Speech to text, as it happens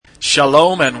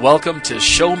Shalom and welcome to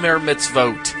Shomer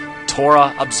Mitzvot,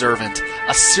 Torah Observant,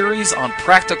 a series on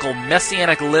practical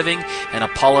Messianic living and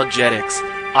apologetics.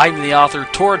 I'm the author,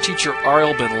 Torah teacher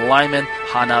Ariel ben Lyman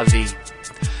Hanavi.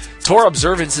 Torah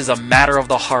observance is a matter of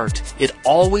the heart. It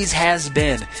always has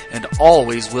been and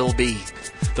always will be.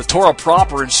 The Torah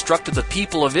proper instructed the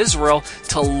people of Israel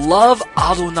to love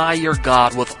Adonai your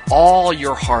God with all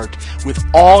your heart, with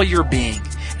all your being,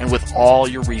 and with all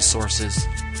your resources.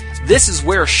 This is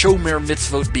where Shomer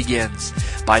Mitzvot begins,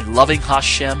 by loving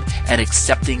Hashem and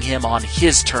accepting Him on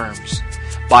His terms.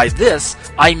 By this,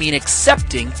 I mean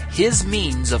accepting His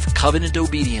means of covenant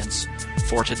obedience.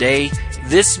 For today,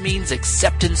 this means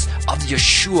acceptance of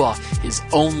Yeshua, His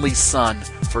only Son,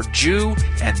 for Jew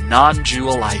and non-Jew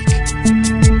alike.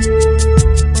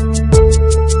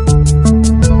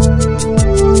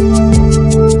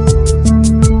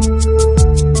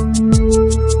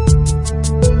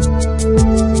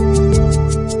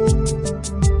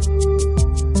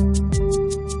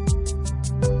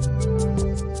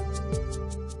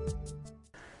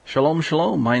 Shalom,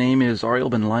 shalom. My name is Ariel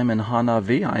ben Lyman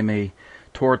Hanavi. I'm a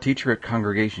Torah teacher at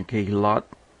Congregation Kehilat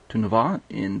Tunava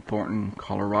in Thornton,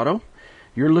 Colorado.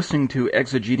 You're listening to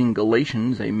Exegeting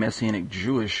Galatians, a Messianic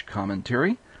Jewish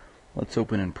commentary. Let's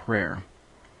open in prayer.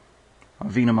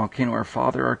 Avinu Malkeinu, our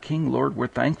Father, our King, Lord, we're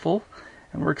thankful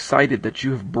and we're excited that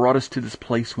you have brought us to this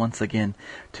place once again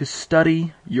to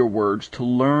study your words, to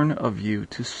learn of you,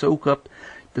 to soak up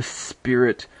the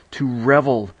Spirit, to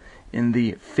revel in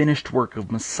the finished work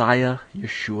of Messiah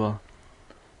Yeshua.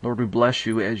 Lord, we bless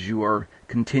you as you are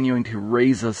continuing to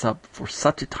raise us up for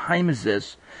such a time as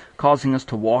this, causing us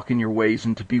to walk in your ways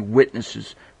and to be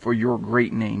witnesses for your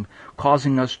great name,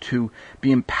 causing us to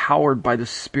be empowered by the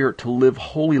Spirit to live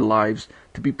holy lives,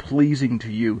 to be pleasing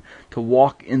to you, to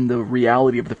walk in the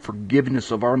reality of the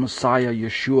forgiveness of our Messiah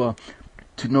Yeshua,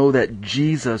 to know that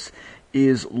Jesus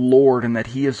is Lord and that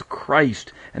He is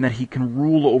Christ and that He can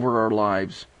rule over our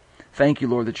lives. Thank you,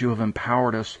 Lord, that you have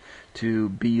empowered us to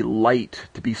be light,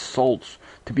 to be salts,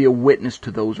 to be a witness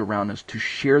to those around us, to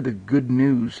share the good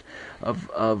news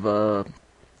of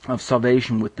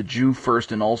salvation with the Jew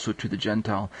first and also to the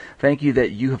Gentile. Thank you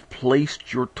that you have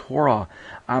placed your Torah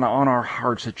on our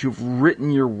hearts, that you've written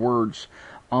your words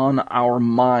on our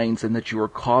minds, and that you are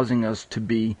causing us to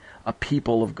be a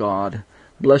people of God.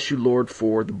 Bless you, Lord,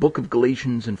 for the book of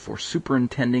Galatians and for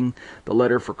superintending the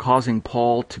letter, for causing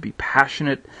Paul to be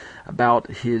passionate about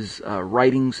his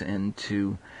writings and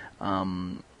to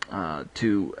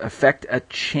effect a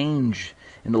change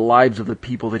in the lives of the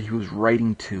people that he was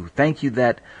writing to. Thank you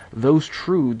that those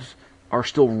truths are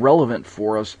still relevant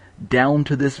for us down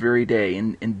to this very day.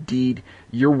 And indeed,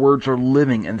 your words are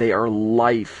living and they are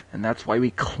life, and that's why we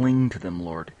cling to them,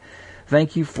 Lord.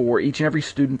 Thank you for each and every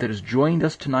student that has joined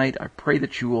us tonight. I pray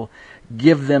that you will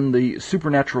give them the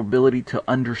supernatural ability to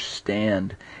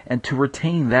understand and to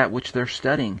retain that which they're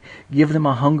studying. Give them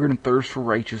a hunger and thirst for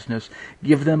righteousness.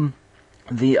 Give them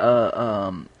the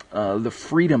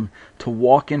freedom to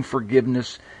walk in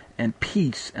forgiveness and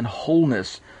peace and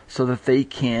wholeness, so that they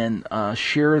can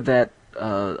share that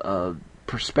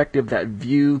perspective, that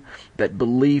view, that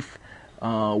belief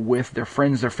with their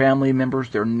friends, their family members,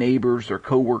 their neighbors, their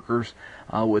co-workers,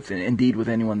 with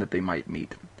anyone that they might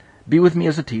meet. Be with me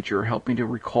as a teacher. Help me to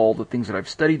recall the things that I've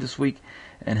studied this week,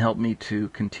 and help me to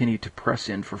continue to press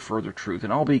in for further truth.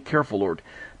 And I'll be careful, Lord,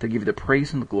 to give you the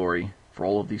praise and the glory for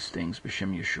all of these things.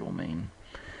 B'Shem Yeshua, amen.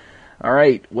 All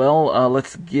right, well,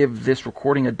 let's give this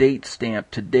recording a date stamp.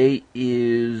 Today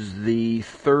is the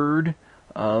 3rd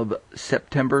of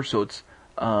September, so it's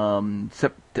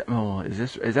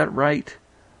is that right?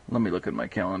 Let me look at my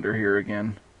calendar here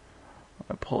again.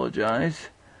 I apologize.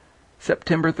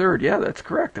 September 3rd. Yeah, that's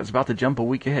correct. I was about to jump a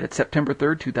week ahead. It's September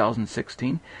 3rd,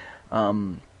 2016.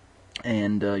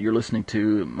 And you're listening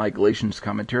to my Galatians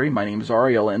commentary. My name is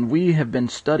Ariel, and we have been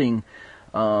studying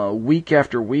week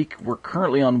after week. We're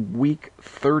currently on week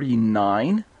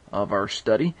 39 of our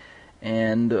study,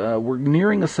 and we're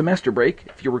nearing a semester break.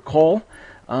 If you recall,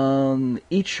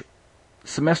 each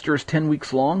semester is 10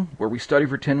 weeks long, where we study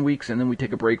for 10 weeks, and then we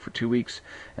take a break for 2 weeks,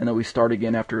 and then we start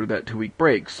again after that 2-week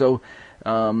break. So,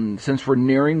 since we're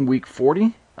nearing week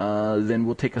 40, then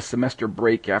we'll take a semester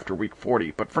break after week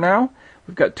 40. But for now,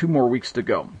 we've got 2 more weeks to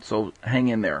go, so hang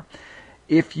in there.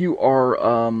 If you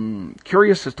are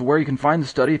curious as to where you can find the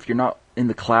study, if you're not in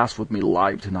the class with me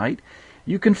live tonight,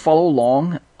 you can follow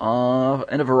along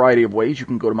in a variety of ways. You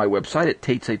can go to my website at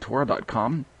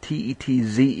tetzetorah.com,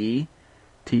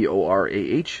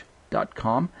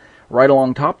 TETZETORAH.com. Right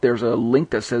along top, there's a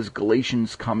link that says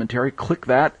Galatians Commentary. Click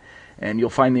that, and you'll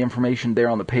find the information there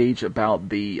on the page about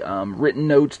the written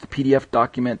notes, the PDF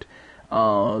document,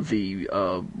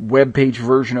 the web page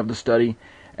version of the study,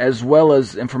 as well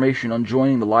as information on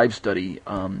joining the live study.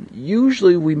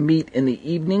 Usually we meet in the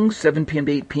evening, 7 p.m.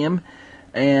 to 8 p.m.,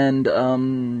 and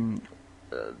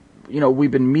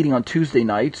we've been meeting on Tuesday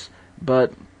nights,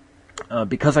 but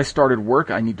because I started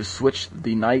work, I need to switch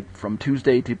the night from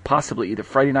Tuesday to possibly either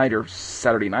Friday night or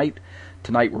Saturday night.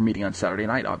 Tonight we're meeting on Saturday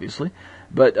night, obviously,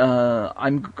 but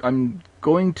I'm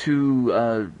going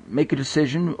to make a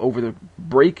decision over the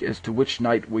break as to which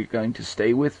night we're going to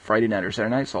stay with, Friday night or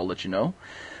Saturday night, so I'll let you know.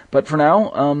 But for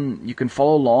now, you can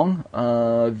follow along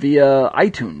via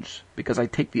iTunes, because I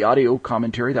take the audio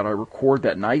commentary that I record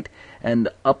that night and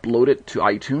upload it to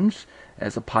iTunes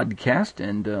as a podcast,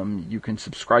 and you can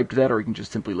subscribe to that, or you can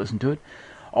just simply listen to it.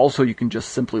 Also, you can just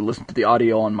simply listen to the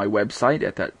audio on my website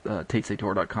at that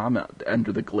tatesaytorah.com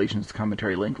under the Galatians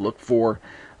commentary link. Look for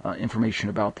information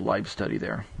about the live study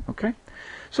there. Okay?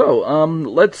 So,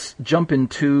 let's jump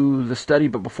into the study,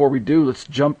 but before we do, let's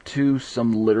jump to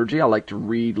some liturgy. I like to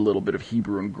read a little bit of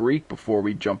Hebrew and Greek before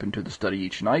we jump into the study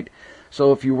each night.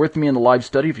 So if you're with me in the live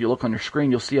study, if you look on your screen,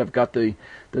 you'll see I've got the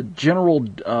general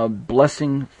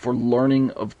blessing for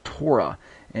learning of Torah.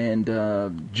 And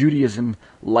Judaism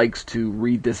likes to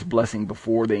read this blessing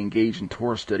before they engage in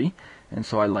Torah study, and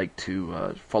so I like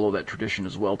to follow that tradition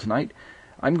as well tonight.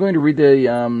 I'm going to read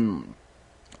the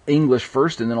English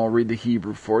first, and then I'll read the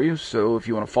Hebrew for you. So if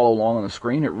you want to follow along on the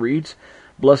screen, it reads,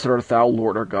 "Blessed art thou,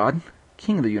 Lord our God,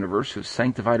 King of the universe, who has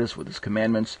sanctified us with his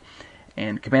commandments,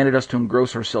 and commanded us to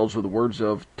engross ourselves with the words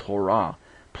of Torah.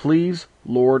 Please,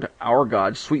 Lord our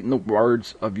God, sweeten the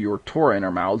words of your Torah in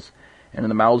our mouths, and in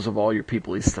the mouths of all your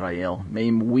people, Israel. May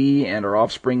we and our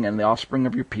offspring and the offspring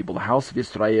of your people, the house of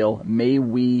Israel, may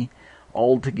we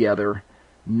all together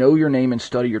know your name and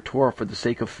study your Torah for the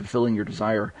sake of fulfilling your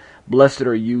desire. Blessed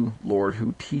are you, Lord,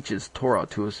 who teaches Torah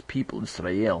to his people,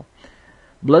 Israel.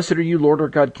 Blessed are you, Lord our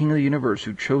God, King of the universe,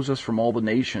 who chose us from all the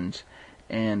nations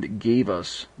and gave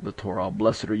us the Torah.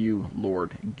 Blessed are you,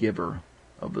 Lord, giver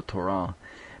of the Torah.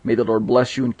 May the Lord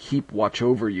bless you and keep watch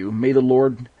over you. May the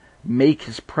Lord make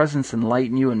his presence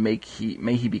enlighten you, and may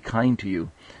he be kind to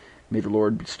you. May the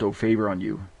Lord bestow favor on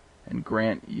you and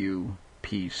grant you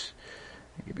peace."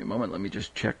 Give me a moment. Let me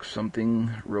just check something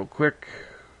real quick.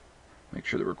 Make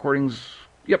sure the recording's...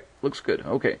 Yep, looks good.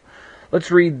 Okay.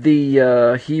 Let's read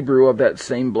the Hebrew of that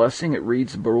same blessing. It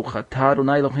reads, "Baruch atah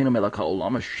Adonai Eloheinu melech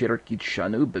haolam asher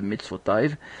kitshanu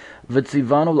b'mitzvotav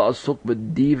v'tzivanu la'asok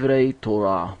b'divrei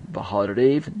Torah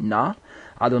b'harev na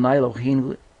Adonai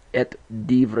Eloheinu et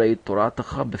divrei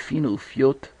Toratacha b'finu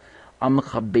ufiot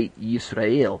amcha beit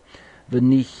Yisrael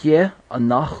v'nichye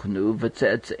anachnu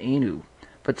v'tze'etze'enu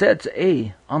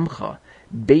v'tze'etze'e amcha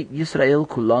beit Yisrael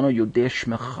kulano yodeh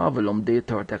shmecha v'lomdei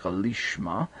Toratecha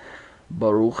lishma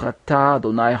Baruch atah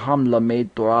Adonai hamlamed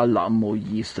Torah la'amo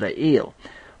Yisrael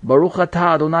Baruch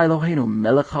atah Adonai Eloheinu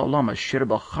melech haolam asher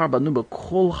bachar banu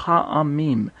b'kol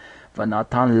ha'amim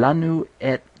v'natan lanu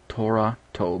et Torah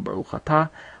to Baruch atah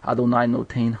Adonai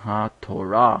noten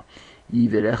ha-Torah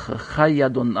yivirecha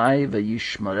Adonai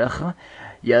v'yishmarecha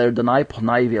Yer Adonai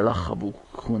panai v'elecha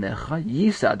v'chunecha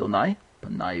Yisa Adonai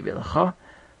panai v'elecha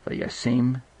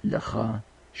v'yasem lecha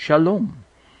shalom."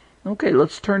 Okay,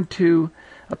 let's turn to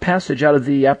a passage out of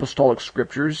the Apostolic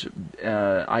Scriptures,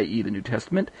 i.e. the New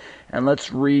Testament, and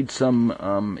let's read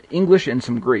some English and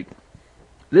some Greek.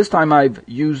 This time I've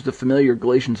used the familiar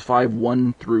Galatians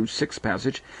 5:1-6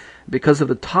 passage because of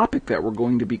the topic that we're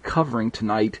going to be covering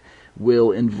tonight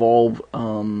will involve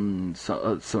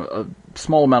a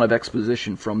small amount of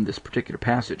exposition from this particular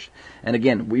passage. And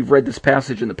again, we've read this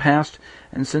passage in the past,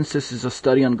 and since this is a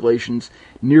study on Galatians,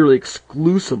 nearly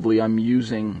exclusively I'm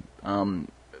using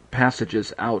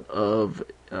passages out of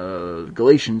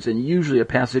Galatians, and usually a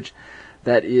passage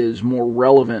that is more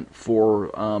relevant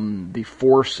for the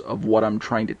force of what I'm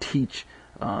trying to teach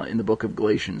in the book of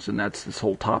Galatians, and that's this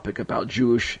whole topic about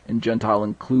Jewish and Gentile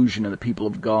inclusion in the people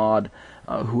of God,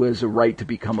 who has a right to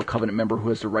become a covenant member, who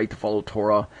has the right to follow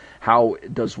Torah, how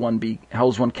is one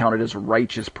counted as a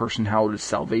righteous person, how is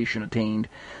salvation attained,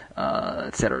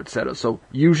 etc., etc. So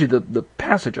usually the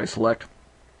passage I select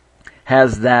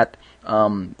has that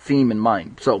theme in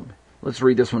mind. So let's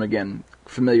read this one again.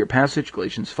 Familiar passage,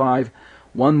 Galatians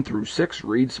 5:1-6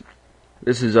 reads,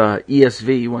 this is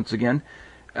ESV once again.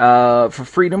 "For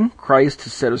freedom, Christ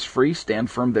has set us free.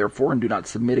 Stand firm, therefore, and do not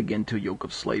submit again to a yoke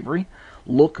of slavery.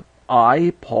 Look,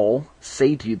 I, Paul,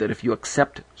 say to you that if you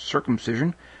accept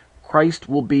circumcision, Christ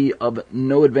will be of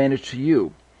no advantage to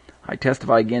you. I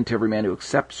testify again to every man who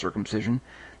accepts circumcision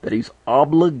that he's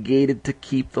obligated to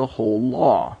keep the whole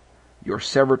law. You're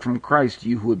severed from Christ,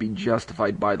 you who would be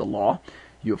justified by the law.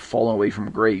 You have fallen away from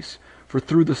grace. For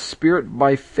through the Spirit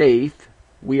by faith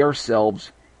we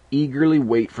ourselves eagerly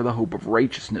wait for the hope of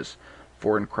righteousness.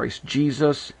 For in Christ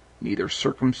Jesus neither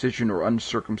circumcision or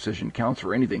uncircumcision counts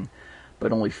for anything,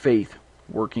 but only faith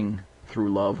working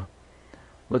through love.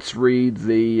 Let's read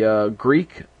the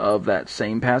Greek of that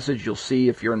same passage. You'll see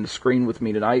if you're on the screen with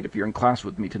me tonight, if you're in class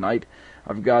with me tonight.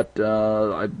 I've got,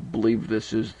 I believe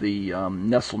this is the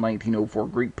Nestle 1904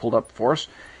 Greek pulled up for us.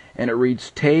 And it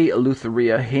reads, Te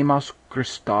eleutheria hemas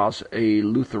Christos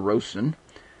eleutherosin,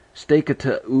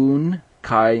 stekata un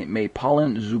kai me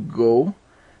palin zugo,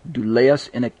 douleas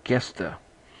inekesta.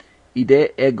 Ide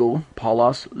ego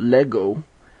palas lego,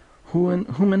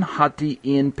 human hati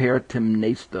in per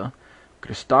temnesta,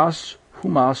 Christos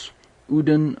humas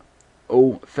uden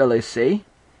o felese,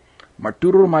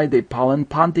 marturumai de palin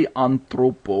panti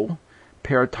anthropo,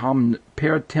 per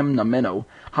temnameno,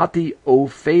 hati o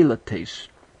felates,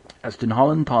 as den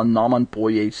Holland tan naman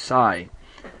poie sai.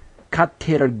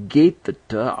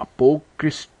 Katergetata apo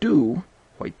Christu,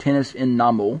 hoi tennis in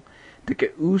namo, de que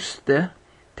uste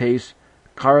tes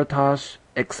caritas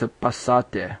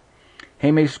exapassate,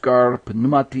 hemes gar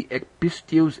pneumati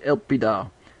epistios elpida,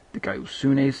 de que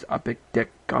usunes apec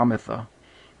decametha,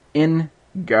 in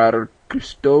gar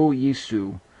Christo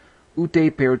Jesu,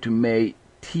 ute per tu me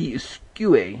ti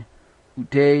iscue,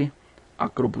 ute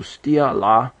acrobustia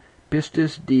la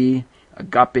pistis di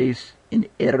agapes in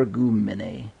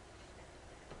ergumene.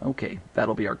 Okay,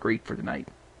 that'll be our Greek for tonight.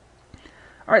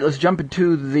 All right, let's jump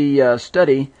into the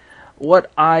study.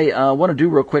 What I want to do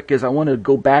real quick is I want to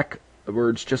go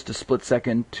backwards just a split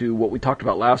second to what we talked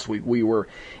about last week. We were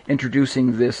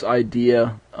introducing this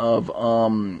idea of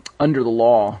under the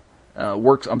law,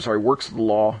 works of the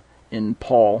law in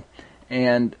Paul,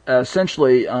 and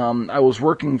essentially I was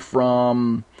working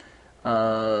from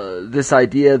this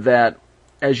idea that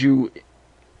as you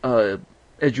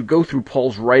go through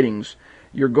Paul's writings,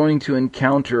 you're going to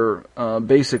encounter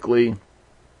basically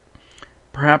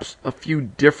perhaps a few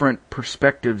different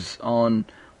perspectives on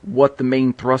what the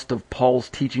main thrust of Paul's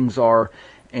teachings are,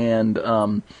 and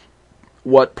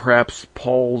what perhaps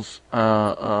Paul's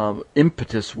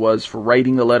impetus was for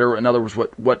writing the letter. In other words,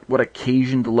 what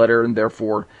occasioned the letter, and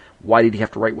therefore why did he have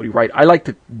to write what he wrote? I like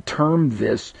to term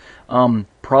this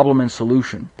problem and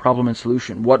solution. Problem and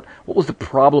solution. What was the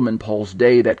problem in Paul's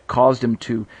day that caused him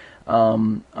to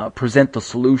present the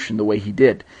solution the way he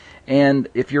did? And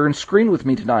if you're in screen with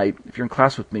me tonight, if you're in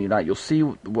class with me tonight, you'll see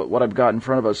what I've got in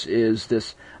front of us is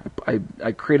this.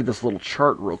 I created this little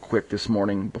chart real quick this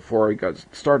morning before I got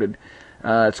started.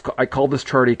 I call this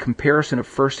chart a comparison of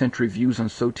first century views on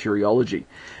soteriology.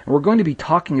 And we're going to be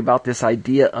talking about this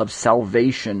idea of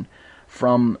salvation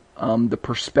from the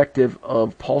perspective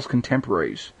of Paul's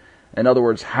contemporaries. In other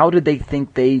words, how did they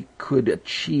think they could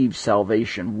achieve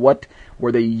salvation? What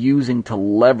were they using to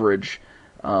leverage?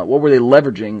 What were they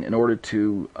leveraging in order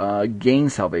to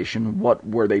gain salvation? What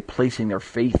were they placing their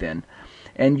faith in?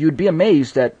 And you'd be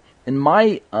amazed that in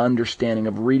my understanding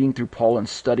of reading through Paul and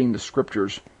studying the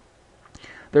scriptures,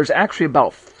 there's actually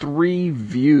about three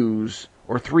views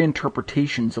or three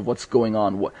interpretations of what's going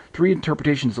on. Three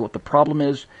interpretations of what the problem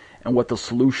is and what the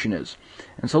solution is.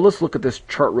 And so let's look at this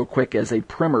chart real quick as a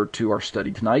primer to our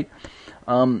study tonight.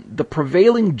 The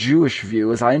prevailing Jewish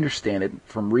view, as I understand it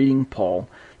from reading Paul,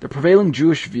 the prevailing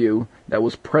Jewish view that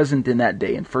was present in that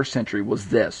day, in first century, was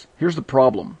this. Here's the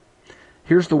problem.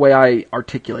 Here's the way I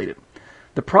articulate it.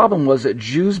 The problem was that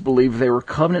Jews believed they were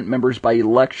covenant members by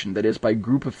election, that is, by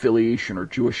group affiliation or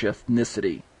Jewish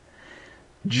ethnicity.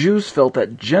 Jews felt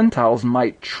that Gentiles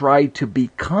might try to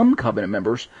become covenant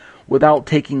members without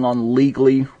taking on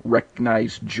legally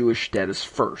recognized Jewish status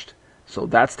first. So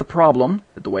that's the problem,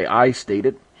 the way I state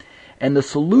it. And the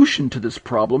solution to this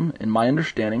problem, in my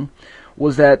understanding,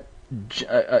 was that,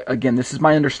 again, this is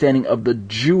my understanding of the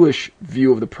Jewish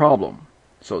view of the problem.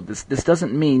 So this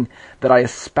doesn't mean that I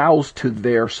espouse to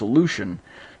their solution.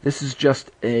 This is just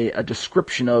a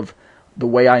description of the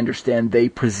way I understand they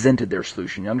presented their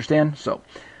solution. You understand? So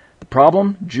the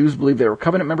problem, Jews believe they were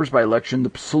covenant members by election.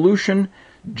 The solution,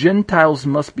 Gentiles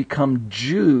must become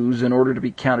Jews in order to be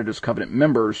counted as covenant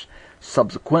members.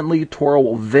 Subsequently, Torah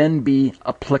will then be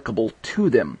applicable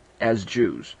to them as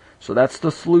Jews. So that's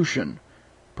the solution.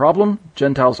 Problem,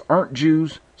 Gentiles aren't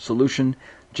Jews. Solution,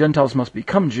 Gentiles must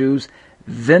become Jews.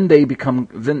 Then they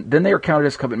are counted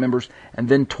as covenant members, and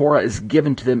then Torah is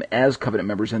given to them as covenant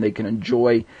members, and they can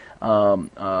enjoy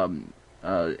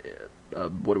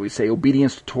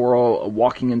obedience to Torah,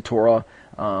 walking in Torah,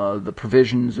 the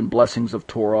provisions and blessings of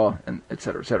Torah, and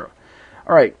etc., etc.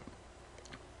 All right.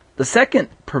 The second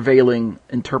prevailing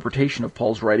interpretation of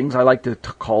Paul's writings, I like to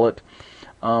call it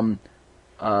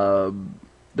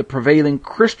the prevailing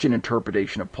Christian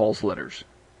interpretation of Paul's letters.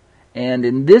 And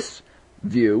in this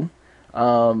view,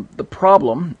 the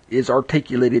problem is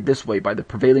articulated this way by the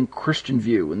prevailing Christian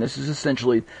view, and this is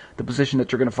essentially the position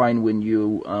that you're going to find when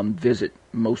you visit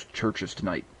most churches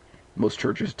today.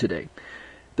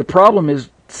 The problem is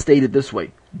stated this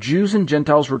way: Jews and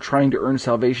Gentiles were trying to earn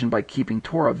salvation by keeping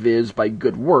Torah, viz. By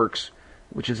good works,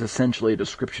 which is essentially a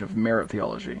description of merit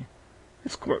theology.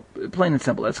 It's plain and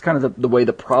simple. That's kind of the way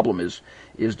the problem is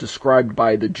described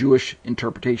by the Jewish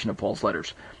interpretation of Paul's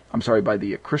letters. By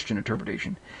the Christian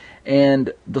interpretation.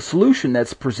 And the solution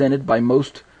that's presented by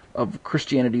most of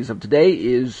Christianities of today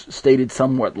is stated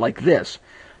somewhat like this: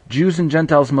 Jews and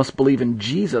Gentiles must believe in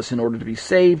Jesus in order to be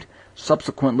saved.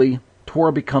 Subsequently,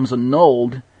 Torah becomes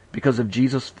annulled because of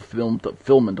Jesus'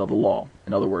 fulfillment of the law.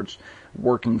 In other words,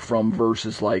 working from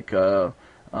verses like, I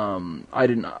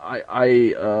did not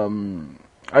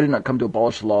come to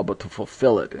abolish the law, but to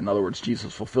fulfill it. In other words,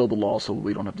 Jesus fulfilled the law, so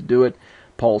we don't have to do it.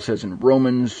 Paul says in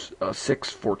Romans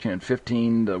 6:14 and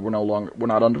 15 that we're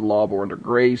not under the law, but we're under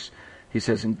grace. He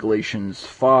says in Galatians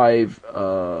 5,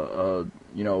 I,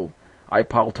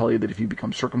 Paul, tell you that if you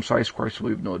become circumcised, Christ will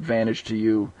be of no advantage to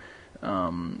you.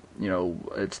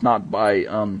 It's not by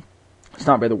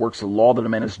the works of the law that a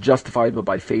man is justified, but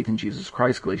by faith in Jesus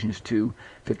Christ. Galatians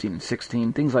 2:15 and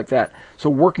 16, things like that. So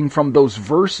working from those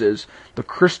verses, the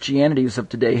Christianities of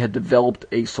today had developed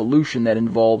a solution that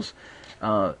involves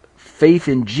faith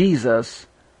in Jesus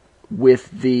with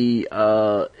the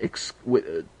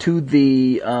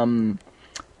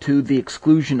to the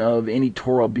exclusion of any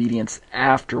Torah obedience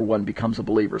after one becomes a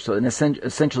believer. So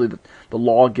essentially, the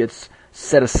law gets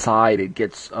set aside. It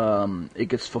gets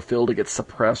fulfilled. It gets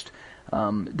suppressed.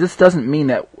 This doesn't mean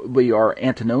that we are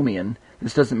antinomian.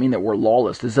 This doesn't mean that we're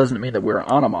lawless. This doesn't mean that we're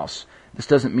anonymous. This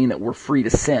doesn't mean that we're free to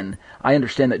sin. I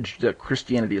understand that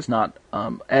Christianity is not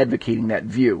advocating that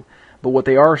view. But what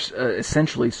they are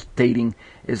essentially stating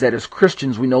is that as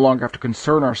Christians, we no longer have to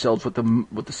concern ourselves with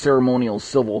the ceremonial,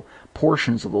 civil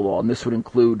portions of the law, and this would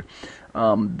include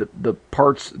the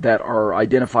parts that are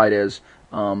identified as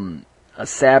a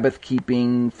Sabbath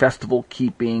keeping, festival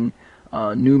keeping,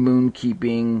 new moon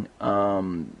keeping,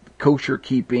 kosher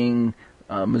keeping,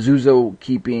 mezuzah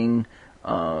keeping,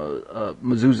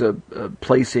 mezuzah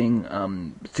placing,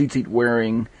 tzitzit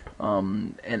wearing.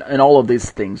 And all of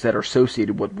these things that are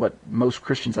associated with what most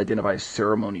Christians identify as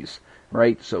ceremonies,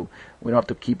 right? So we don't have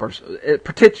to keep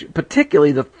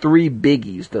particularly the three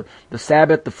biggies: the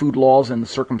Sabbath, the food laws, and the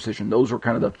circumcision. Those are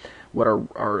kind of what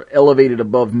are elevated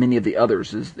above many of the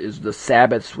others. Is the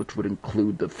Sabbaths, which would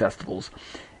include the festivals,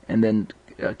 and then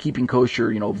keeping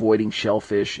kosher, avoiding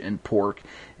shellfish and pork,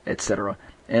 etc.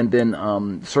 And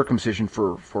then circumcision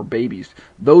for babies.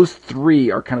 Those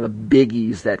three are kind of the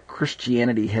biggies that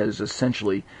Christianity has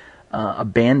essentially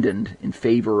abandoned in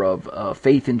favor of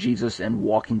faith in Jesus and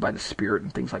walking by the Spirit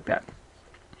and things like that.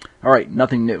 All right,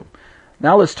 nothing new.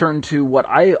 Now let's turn to what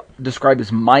I describe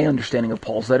as my understanding of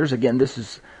Paul's letters. Again, this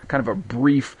is kind of a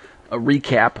brief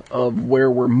recap of where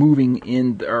we're moving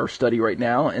in our study right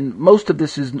now. And most of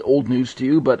this is old news to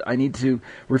you, but I need to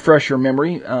refresh your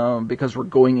memory because we're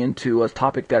going into a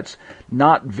topic that's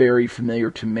not very familiar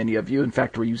to many of you. In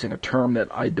fact, we're using a term that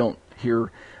I don't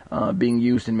hear being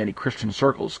used in many Christian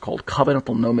circles called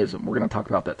covenantal nomism. We're going to talk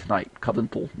about that tonight,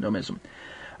 covenantal nomism.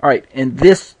 All right, and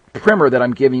this primer that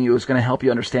I'm giving you is going to help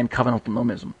you understand covenantal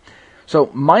nomism. So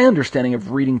my understanding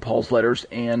of reading Paul's letters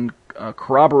and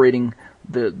corroborating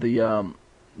the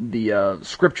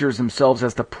scriptures themselves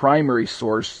as the primary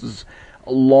sources,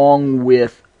 along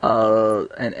with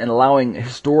and allowing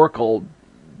historical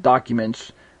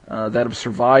documents that have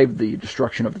survived the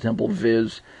destruction of the temple,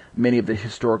 viz. Many of the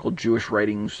historical Jewish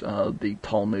writings, the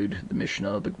Talmud, the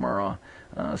Mishnah, the Gemara,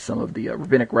 some of the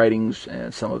rabbinic writings,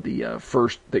 and some of the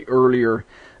earlier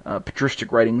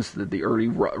patristic writings, the early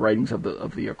writings of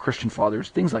the Christian fathers,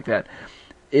 things like that.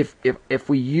 If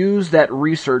we use that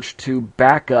research to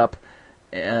back up,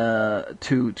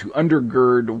 to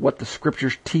undergird what the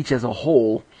Scriptures teach as a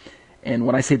whole, and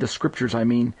when I say the Scriptures, I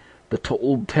mean the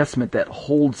Old Testament that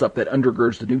holds up, that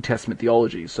undergirds the New Testament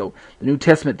theology. So the New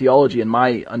Testament theology, in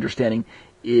my understanding,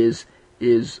 is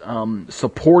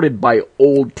supported by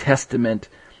Old Testament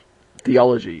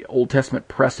theology, Old Testament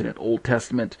precedent, Old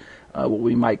Testament what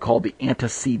we might call the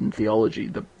antecedent theology,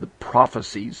 the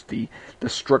prophecies, the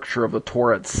structure of the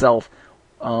Torah itself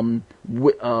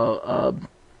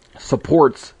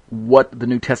supports what the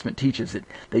New Testament teaches.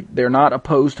 They're not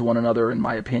opposed to one another, in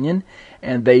my opinion,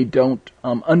 and they don't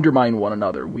undermine one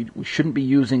another. We shouldn't be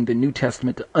using the New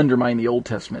Testament to undermine the Old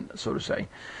Testament, so to say.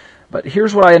 But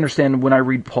here's what I understand when I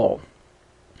read Paul.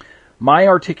 My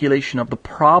articulation of the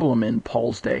problem in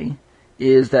Paul's day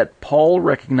is that Paul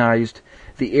recognized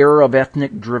the era of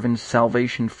ethnic-driven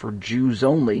salvation for Jews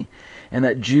only, and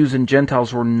that Jews and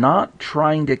Gentiles were not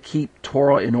trying to keep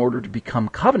Torah in order to become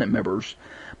covenant members,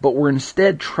 but were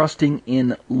instead trusting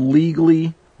in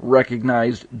legally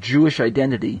recognized Jewish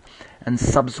identity and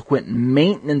subsequent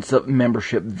maintenance of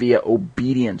membership via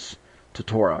obedience to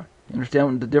Torah. You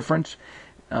understand the difference?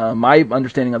 My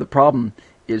understanding of the problem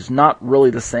is not really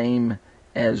the same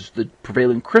as the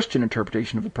prevailing Christian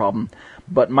interpretation of the problem,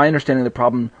 but my understanding of the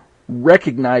problem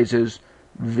recognizes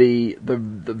the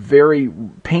very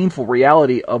painful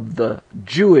reality of the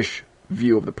Jewish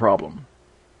view of the problem.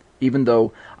 Even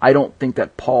though I don't think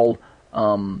that Paul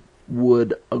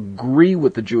would agree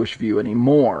with the Jewish view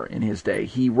anymore in his day.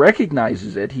 He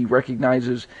recognizes it. He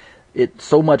recognizes it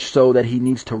so much so that he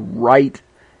needs to write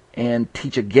and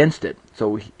teach against it.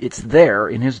 So it's there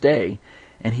in his day,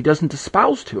 and he doesn't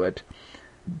espouse to it,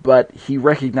 but he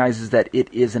recognizes that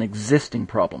it is an existing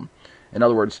problem. In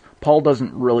other words, Paul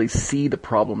doesn't really see the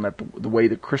problem the way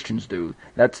the Christians do.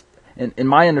 That's, in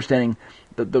my understanding,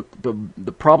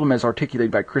 the problem as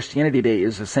articulated by Christianity today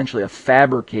is essentially a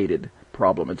fabricated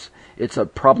problem. It's a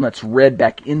problem that's read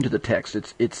back into the text.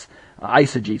 It's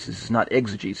eisegesis. It's not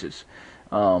exegesis.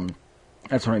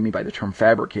 That's what I mean by the term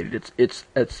fabricated.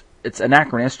 It's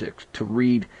anachronistic to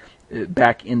read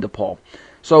back into Paul.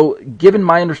 So, given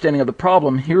my understanding of the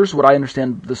problem, here's what I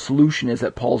understand the solution is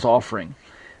that Paul's offering.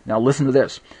 Now listen to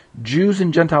this. Jews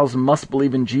and Gentiles must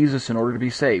believe in Jesus in order to be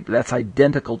saved. That's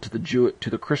identical to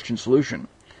the Christian solution.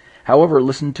 However,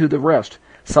 listen to the rest.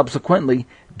 Subsequently,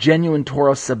 genuine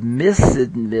Torah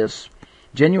submissiveness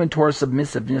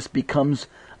becomes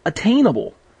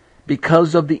attainable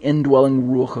because of the indwelling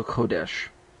Ruach HaKodesh.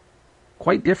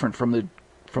 Quite different from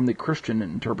the Christian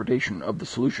interpretation of the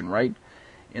solution, right?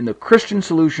 In the Christian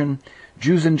solution,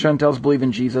 Jews and Gentiles believe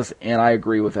in Jesus, and I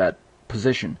agree with that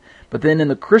position. But then in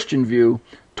the Christian view,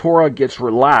 Torah gets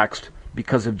relaxed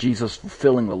because of Jesus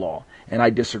fulfilling the law. And I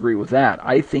disagree with that.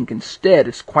 I think instead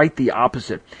it's quite the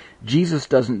opposite. Jesus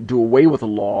doesn't do away with the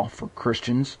law for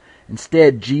Christians.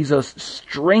 Instead, Jesus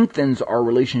strengthens our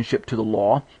relationship to the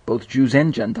law, both Jews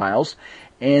and Gentiles,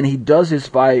 and he does this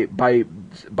by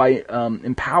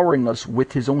empowering us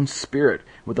with his own Spirit,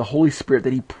 with the Holy Spirit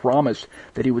that he promised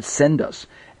that he would send us.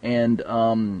 And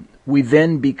we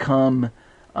then become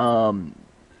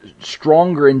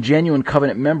stronger and genuine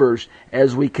covenant members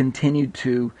as we continue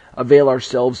to avail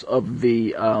ourselves of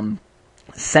the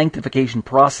sanctification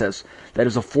process that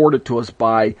is afforded to us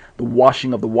by the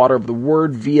washing of the water of the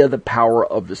Word via the power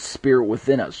of the Spirit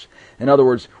within us. In other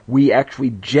words, we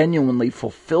actually genuinely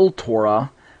fulfill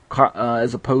Torah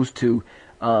as opposed to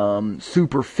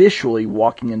superficially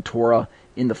walking in Torah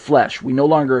in the flesh. We no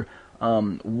longer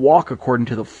walk according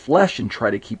to the flesh and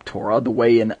try to keep Torah the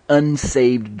way an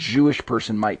unsaved Jewish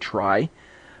person might try.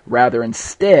 Rather,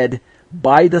 instead,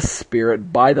 by the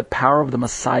Spirit, by the power of the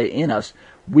Messiah in us,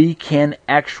 we can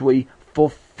actually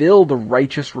fulfill the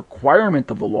righteous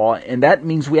requirement of the law, and that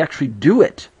means we actually do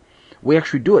it. We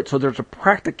actually do it. So there's a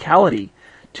practicality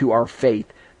to our faith.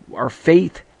 Our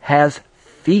faith has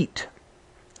feet.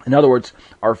 In other words,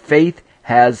 our faith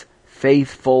has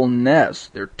faithfulness.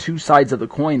 There are two sides of the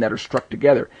coin that are struck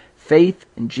together. Faith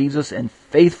in Jesus and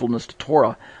faithfulness to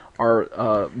Torah are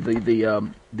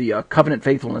the covenant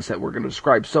faithfulness that we're going to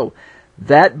describe. So,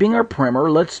 that being our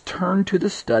primer, let's turn to the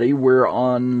study. We're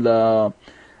near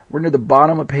the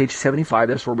bottom of page 75.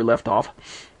 That's where we left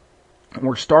off. And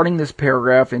we're starting this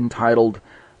paragraph entitled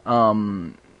Covenantal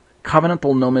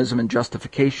Nomism and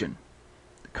Justification.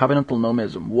 Covenantal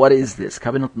nomism. What is this?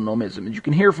 Covenantal nomism. As you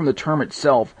can hear from the term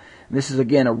itself, and this is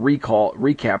again a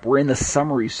recap. We're in the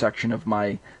summary section of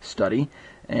my study.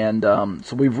 And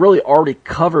so we've really already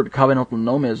covered covenantal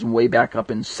nomism way back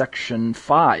up in section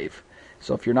 5.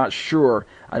 So if you're not sure,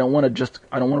 I don't want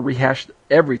to rehash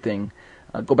everything.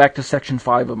 Go back to section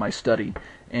 5 of my study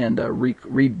and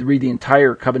read the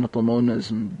entire covenantal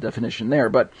nomism definition there.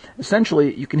 But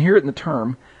essentially, you can hear it in the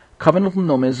term. Covenantal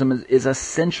nomism is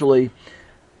essentially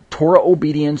Torah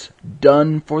obedience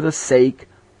done for the sake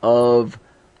of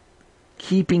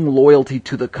keeping loyalty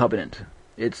to the covenant.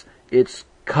 It's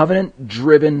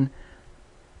covenant-driven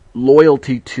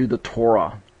loyalty to the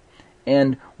Torah.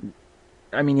 And,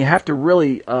 I mean, you have to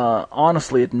really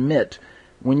honestly admit,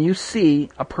 when you see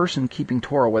a person keeping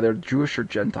Torah, whether Jewish or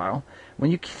Gentile,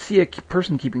 when you see a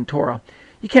person keeping Torah,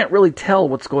 you can't really tell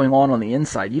what's going on the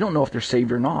inside. You don't know if they're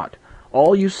saved or not.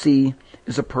 All you see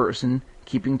is a person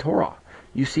keeping Torah.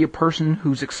 You see a person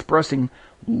who's expressing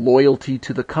loyalty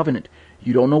to the covenant.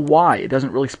 You don't know why. It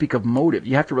doesn't really speak of motive.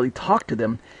 You have to really talk to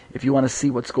them if you want to see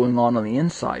what's going on the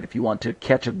inside, if you want to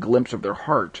catch a glimpse of their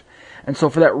heart. And so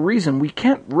for that reason, we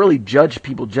can't really judge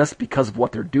people just because of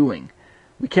what they're doing.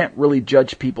 We can't really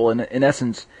judge people. In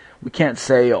essence, we can't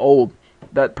say, oh,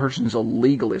 that person's a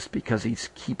legalist because he's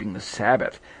keeping the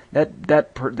Sabbath.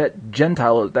 That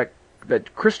Gentile,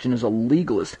 that Christian is a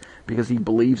legalist because he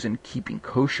believes in keeping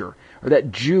kosher. Or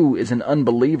that Jew is an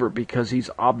unbeliever because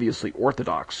he's obviously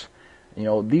Orthodox.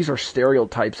 These are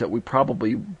stereotypes that we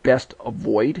probably best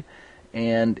avoid,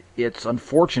 and it's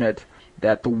unfortunate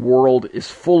that the world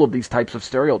is full of these types of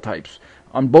stereotypes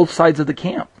on both sides of the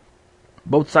camp.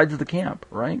 Both sides of the camp,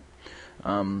 right?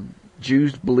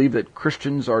 Jews believe that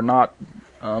Christians are not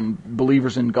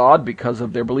believers in God because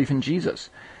of their belief in Jesus,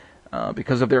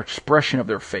 because of their expression of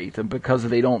their faith, and because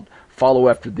they don't follow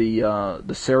after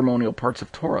the ceremonial parts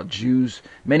of Torah.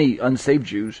 Many unsaved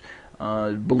Jews,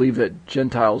 believe that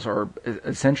Gentiles are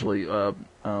essentially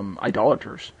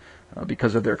idolaters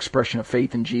because of their expression of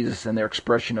faith in Jesus and their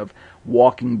expression of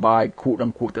walking by, quote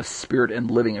unquote, the Spirit and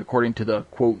living according to the,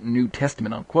 quote, New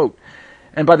Testament, unquote.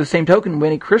 And by the same token,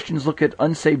 many Christians look at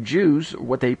unsaved Jews,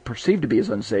 what they perceive to be as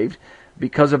unsaved,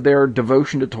 because of their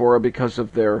devotion to Torah, because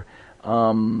of their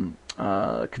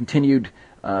continued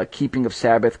keeping of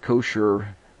Sabbath,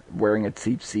 kosher, wearing a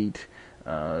tzitzit,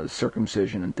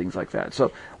 circumcision, and things like that.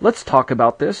 So let's talk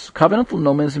about this. Covenantal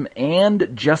nomism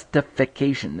and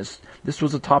justification. This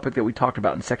was a topic that we talked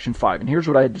about in Section 5, and here's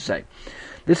what I had to say.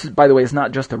 This, by the way, is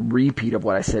not just a repeat of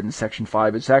what I said in Section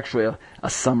 5. It's actually a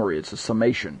summary. It's a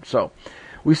summation. So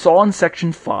we saw in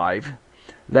Section 5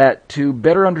 that to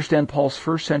better understand Paul's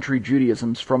first century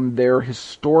Judaisms from their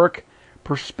historic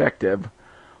perspective,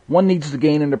 one needs to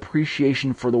gain an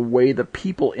appreciation for the way the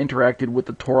people interacted with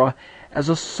the Torah as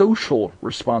a social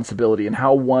responsibility and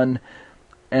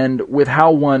with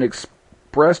how one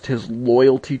expressed his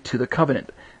loyalty to the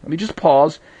covenant. Let me just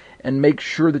pause and make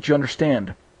sure that you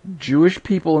understand. Jewish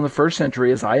people in the first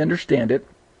century, as I understand it,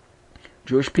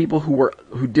 Jewish people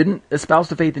who didn't espouse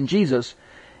the faith in Jesus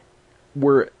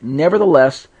were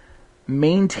nevertheless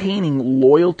maintaining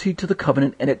loyalty to the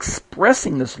covenant and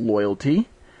expressing this loyalty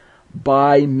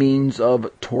by means of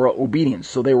Torah obedience.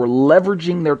 So they were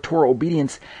leveraging their Torah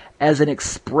obedience as an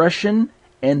expression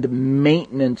and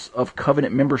maintenance of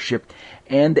covenant membership,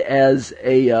 and as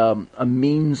a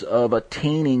means of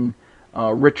attaining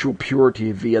ritual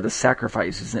purity via the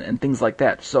sacrifices and things like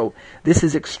that. So this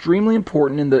is extremely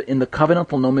important in the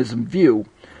covenantal nomism view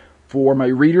for my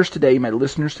readers today, my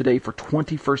listeners today, for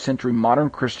 21st century modern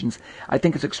Christians. I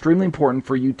think it's extremely important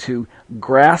for you to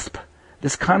grasp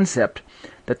this concept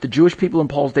that the Jewish people in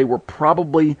Paul's day were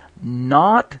probably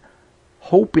not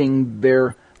hoping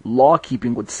their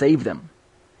law-keeping would save them.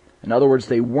 In other words,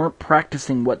 they weren't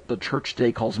practicing what the church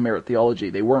today calls merit theology.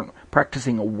 They weren't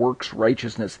practicing a works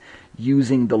righteousness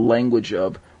using the language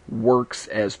of works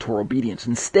as Torah obedience.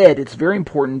 Instead, it's very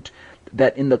important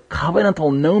that in the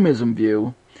covenantal nomism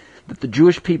view, that the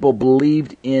Jewish people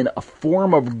believed in a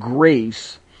form of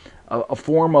grace, a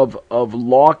form of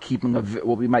law-keeping, of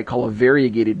what we might call a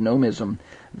variegated nomism,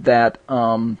 that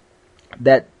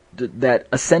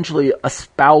essentially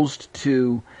espoused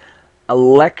to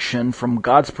election from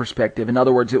God's perspective. In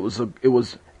other words, it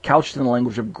was couched in the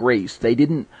language of grace. They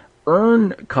didn't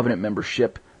earn covenant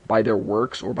membership by their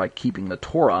works or by keeping the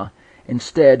Torah.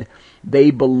 Instead,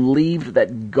 they believed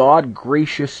that God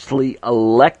graciously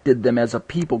elected them as a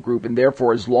people group, and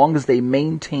therefore, as long as they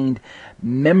maintained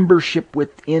membership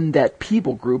within that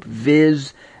people group,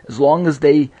 viz., as long as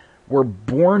they were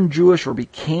born Jewish or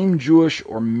became Jewish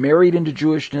or married into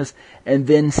Jewishness and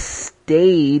then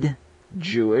stayed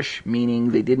Jewish,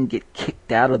 meaning they didn't get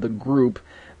kicked out of the group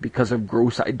because of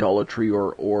gross idolatry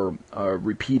or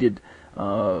repeated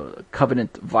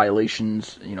covenant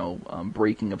violations,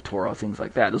 breaking of Torah, things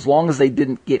like that. As long as they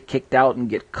didn't get kicked out and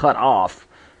get cut off,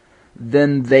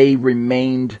 then they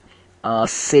remained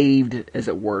saved, as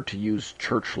it were, to use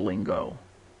church lingo.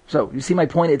 So you see my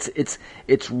point.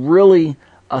 It's really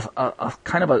a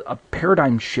kind of a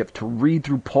paradigm shift to read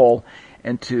through Paul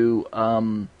and to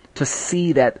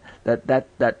see that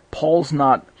Paul's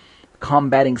not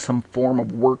combating some form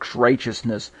of works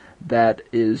righteousness that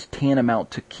is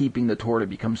tantamount to keeping the Torah to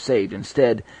become saved.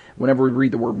 Instead, whenever we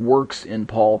read the word works in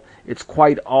Paul, it's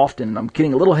quite often, and I'm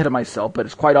getting a little ahead of myself, but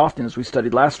it's quite often, as we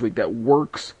studied last week, that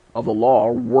works of the law,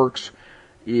 or works,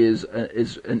 is a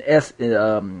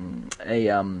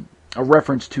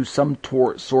reference to some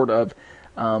sort of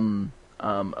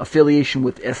affiliation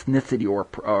with ethnicity or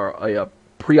a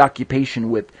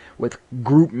preoccupation with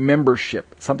group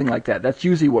membership, something like that. That's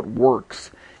usually what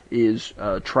works is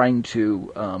trying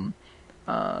to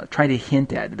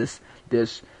hint at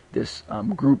this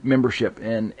group membership,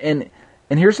 and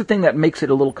And here's the thing that makes it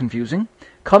a little confusing.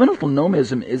 Covenantal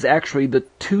nomism is actually the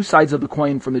two sides of the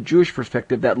coin from the Jewish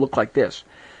perspective that look like this.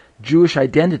 Jewish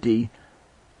identity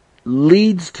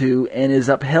leads to and is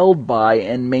upheld by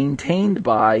and maintained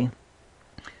by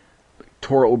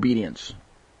Torah obedience.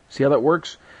 See how that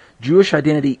works? Jewish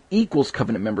identity equals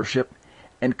covenant membership,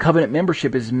 and covenant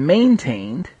membership is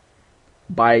maintained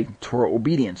by Torah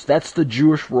obedience. That's the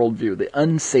Jewish worldview, the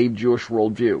unsaved Jewish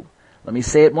worldview. Let me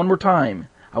say it one more time.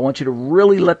 I want you to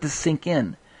really let this sink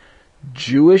in.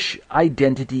 Jewish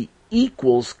identity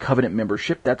equals covenant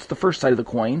membership. That's the first side of the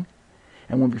coin.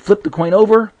 And when we flip the coin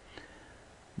over,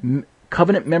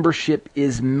 covenant membership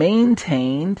is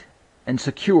maintained and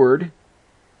secured,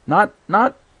 not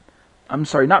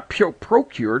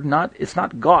procured, it's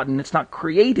not gotten, it's not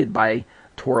created by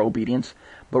Torah obedience,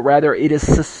 but rather it is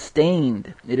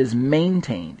sustained, it is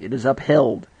maintained, it is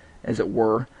upheld, as it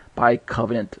were, by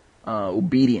covenant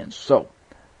obedience. So,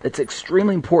 it's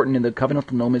extremely important in the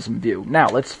covenantal nomism view. Now,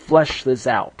 let's flesh this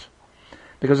out.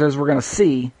 Because as we're going to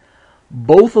see,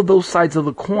 both of those sides of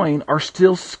the coin are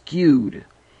still skewed.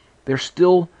 They're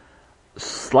still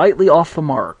slightly off the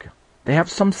mark. They have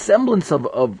some semblance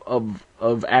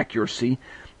of accuracy,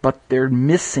 but they're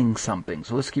missing something.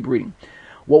 So let's keep reading.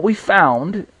 What we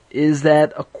found is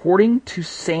that according to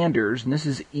Sanders, and this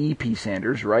is E.P.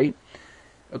 Sanders, right?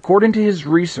 According to his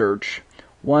research,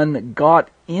 one got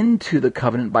into the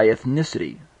covenant by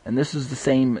ethnicity. And this is the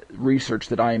same research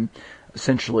that I'm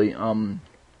essentially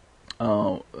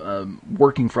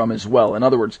working from as well. In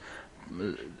other words,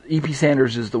 E.P.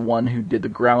 Sanders is the one who did the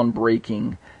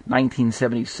groundbreaking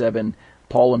 1977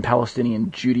 Paul and Palestinian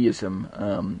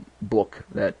Judaism book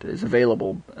that is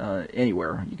available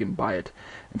anywhere. You can buy it.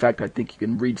 In fact, I think you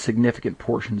can read significant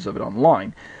portions of it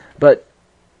online. But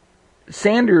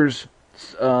Sanders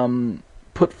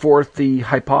put forth the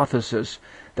hypothesis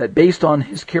that based on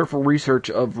his careful research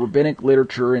of rabbinic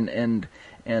literature and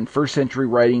first century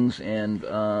writings and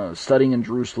studying in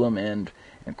Jerusalem and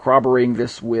corroborating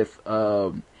this with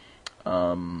the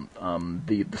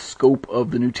scope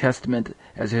of the New Testament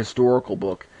as a historical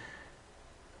book,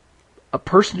 a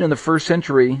person in the first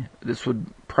century, this would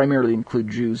primarily include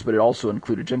Jews, but it also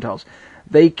included Gentiles,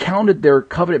 they counted their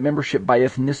covenant membership by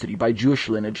ethnicity, by Jewish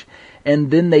lineage,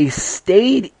 and then they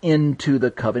stayed into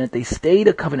the covenant. They stayed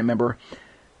a covenant member.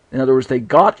 In other words, they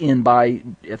got in by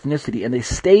ethnicity, and they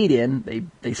stayed in,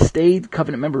 they stayed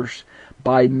covenant members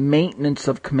by maintenance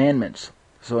of commandments.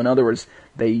 So in other words,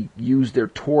 they used their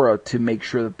Torah to make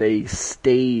sure that they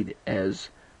stayed as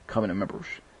covenant members.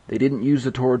 They didn't use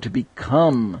the Torah to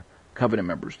become covenant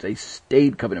members. They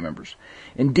stayed covenant members.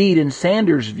 Indeed, in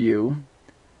Sanders' view,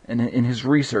 and in his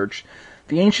research,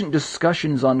 the ancient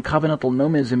discussions on covenantal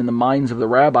nomism in the minds of the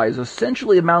rabbis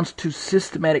essentially amounts to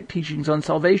systematic teachings on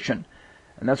salvation.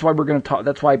 And that's why we're going to talk.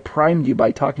 That's why I primed you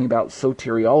by talking about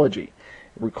soteriology.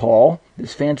 Recall,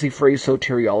 this fancy phrase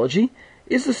soteriology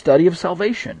is the study of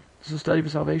salvation. It's the study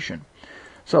of salvation.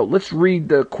 So let's read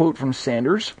the quote from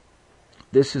Sanders.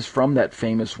 This is from that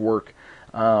famous work,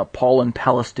 Paul and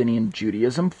Palestinian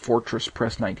Judaism, Fortress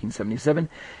Press, 1977.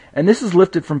 And this is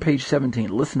lifted from page 17.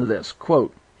 Listen to this.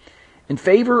 Quote, in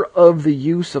favor of the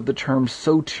use of the term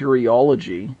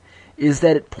soteriology is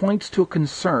that it points to a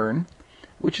concern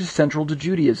which is central to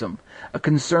Judaism, a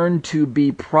concern to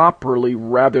be properly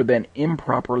rather than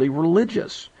improperly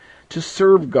religious, to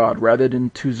serve God rather than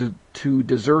to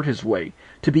desert his way,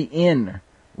 to be in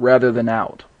rather than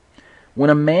out. When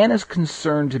a man is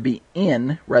concerned to be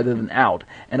in rather than out,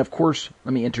 and of course,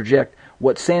 let me interject,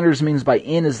 what Sanders means by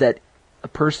in is that a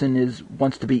person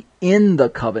wants to be in the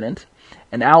covenant,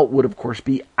 and out would of course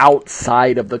be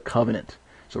outside of the covenant.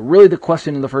 So really the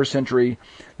question in the first century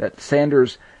that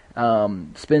Sanders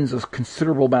spends a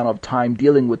considerable amount of time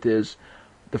dealing with is,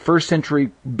 the first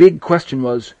century big question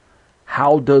was,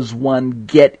 how does one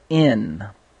get in?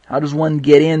 How does one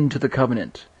get into the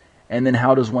covenant? And then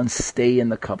how does one stay in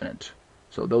the covenant?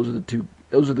 So those are the two.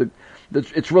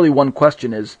 It's really one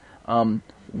question is,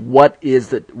 what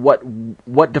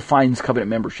defines covenant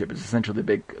membership is essentially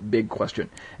the big question.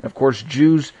 And of course,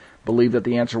 Jews believe that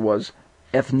the answer was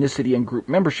ethnicity and group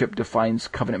membership defines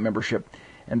covenant membership,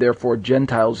 and therefore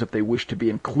Gentiles, if they wish to be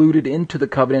included into the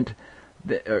covenant,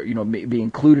 be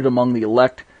included among the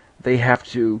elect, they have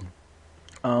to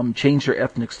change their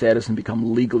ethnic status and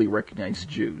become legally recognized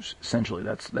Jews. Essentially,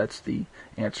 that's the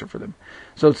answer for them.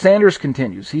 So Sanders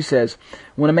continues. He says,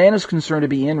 when a man is concerned to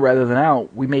be in rather than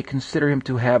out, we may consider him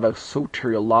to have a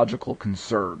soteriological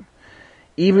concern,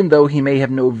 even though he may have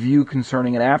no view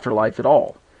concerning an afterlife at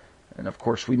all. And of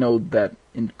course, we know that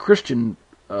in Christian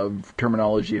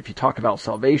terminology, if you talk about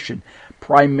salvation,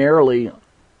 primarily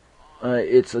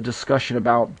it's a discussion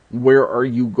about where are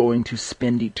you going to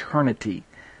spend eternity.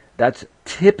 That's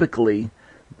typically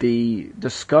the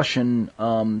discussion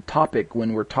topic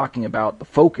when we're talking about the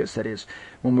focus. That is,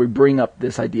 when we bring up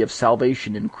this idea of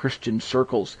salvation in Christian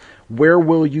circles. Where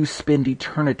will you spend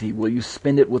eternity? Will you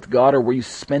spend it with God, or will you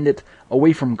spend it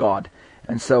away from God?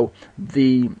 And so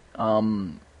the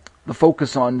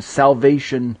focus on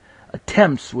salvation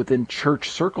attempts within church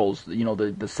circles,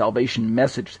 the salvation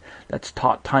message that's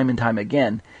taught time and time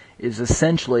again, is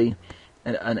essentially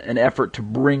an effort to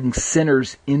bring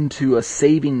sinners into a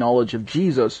saving knowledge of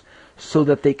Jesus so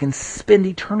that they can spend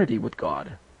eternity with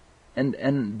God.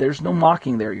 And there's no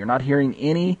mocking there. You're not hearing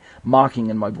any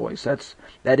mocking in my voice.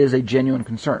 That is a genuine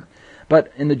concern.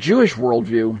 But in the Jewish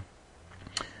worldview,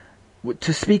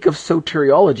 to speak of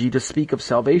soteriology, to speak of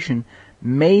salvation,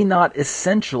 may not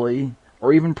essentially,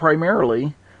 or even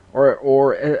primarily, or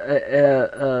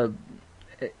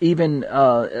even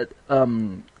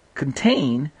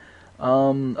contain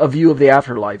a view of the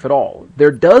afterlife at all.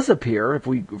 There does appear, if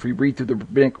we read through the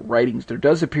rabbinic writings, there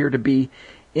does appear to be,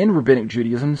 in rabbinic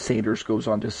Judaism, Sanders goes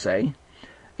on to say,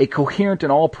 a coherent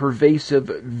and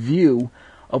all-pervasive view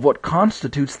of what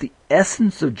constitutes the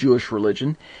essence of Jewish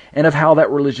religion and of how that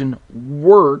religion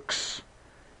works,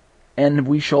 and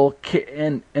we shall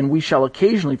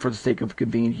occasionally, for the sake of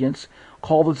convenience,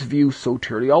 call this view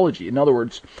soteriology. In other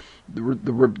words, the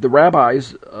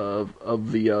rabbis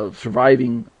of the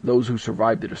surviving, those who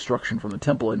survived the destruction from the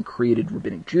temple and created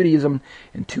rabbinic Judaism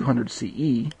in 200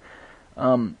 CE,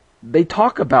 they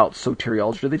talk about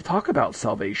soteriology, they talk about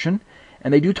salvation,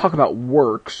 and they do talk about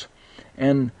works,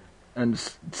 and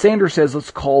Sanders says,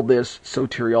 let's call this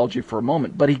soteriology for a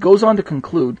moment. But he goes on to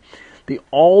conclude, the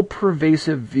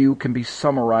all-pervasive view can be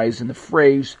summarized in the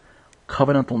phrase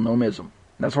covenantal nomism.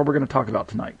 That's what we're going to talk about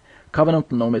tonight. Covenantal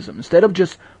nomism. Instead of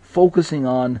just focusing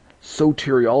on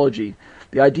soteriology,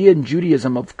 the idea in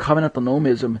Judaism of covenantal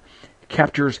nomism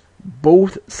captures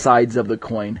both sides of the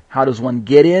coin. How does one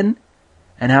get in,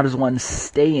 and how does one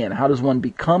stay in? How does one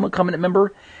become a covenant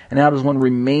member, and how does one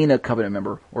remain a covenant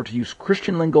member? Or to use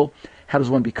Christian lingo, how does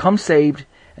one become saved,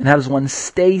 and how does one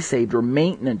stay saved or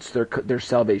maintenance their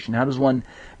salvation? How does one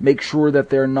make sure that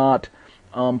they're not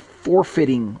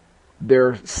forfeiting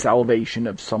their salvation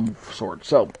of some sort?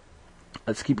 So,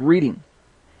 let's keep reading.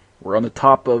 We're on the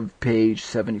top of page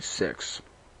 76.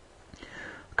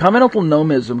 Covenantal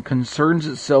nomism concerns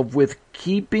itself with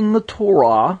keeping the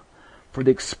Torah for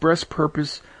the express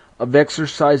purpose of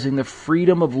exercising the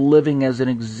freedom of living as an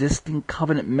existing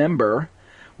covenant member,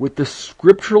 with the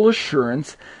scriptural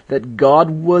assurance that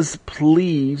God was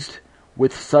pleased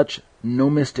with such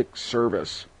nomistic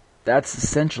service. That's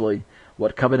essentially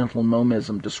what covenantal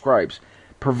nomism describes,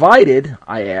 provided,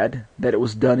 I add, that it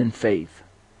was done in faith.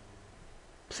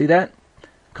 See that?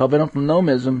 Covenantal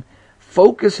nomism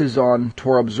focuses on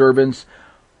Torah observance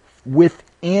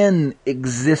within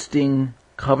existing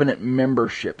covenant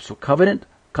membership. So covenantal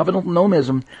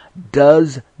nomism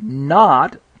does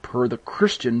not, per the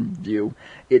Christian view,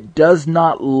 it does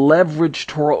not leverage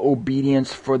Torah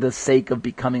obedience for the sake of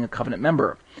becoming a covenant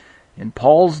member. In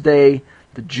Paul's day,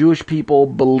 the Jewish people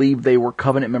believed they were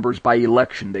covenant members by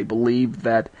election. They believed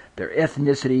that their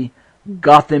ethnicity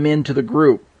got them into the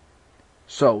group.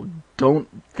 So don't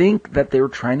think that they were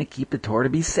trying to keep the Torah to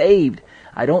be saved.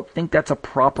 I don't think that's a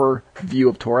proper view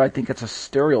of Torah. I think it's a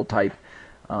stereotype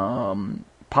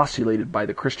postulated by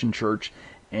the Christian church,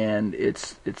 and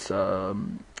it's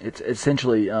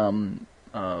essentially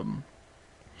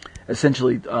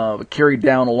carried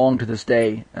down along to this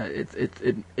day.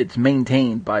 It's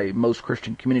maintained by most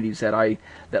Christian communities that I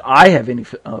have any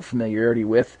familiarity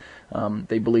with.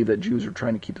 They believe that Jews are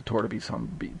trying to keep the Torah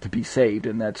to be saved,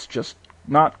 and that's just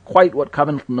not quite what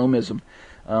covenantal nomism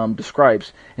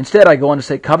describes. Instead, I go on to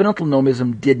say covenantal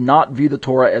nomism did not view the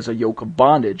Torah as a yoke of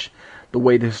bondage, the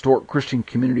way the historic Christian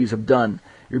communities have done.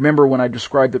 You remember when I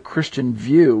described the Christian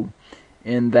view,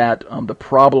 in that the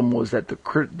problem was that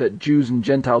that Jews and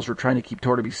Gentiles were trying to keep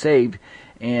Torah to be saved,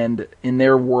 and in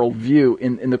their worldview,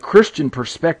 in the Christian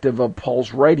perspective of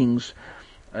Paul's writings,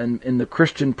 and in the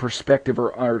Christian perspective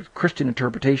or Christian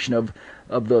interpretation of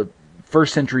the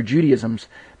first century Judaisms,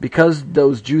 because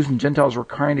those Jews and Gentiles were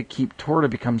trying to keep Torah to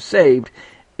become saved,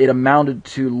 it amounted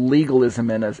to legalism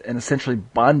and essentially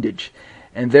bondage.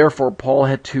 And therefore, Paul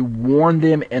had to warn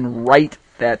them and write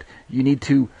that you need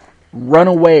to run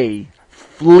away,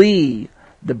 flee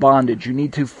the bondage. You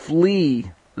need to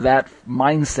flee that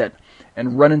mindset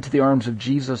and run into the arms of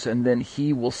Jesus, and then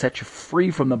He will set you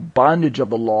free from the bondage of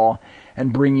the law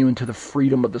and bring you into the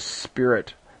freedom of the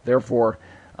Spirit. Therefore,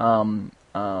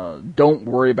 don't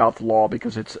worry about the law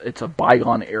because it's a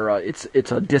bygone era.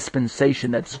 It's a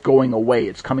dispensation that's going away.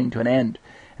 It's coming to an end,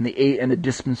 and the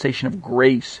dispensation of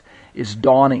grace is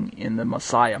dawning in the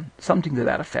Messiah. Something to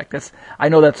that effect. I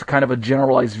know that's kind of a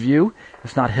generalized view.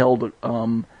 It's not held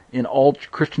in all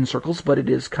Christian circles, but it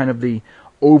is kind of the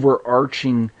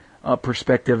overarching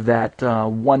perspective that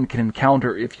one can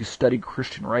encounter if you study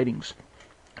Christian writings,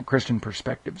 Christian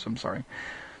perspectives. I'm sorry.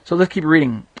 So let's keep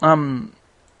reading.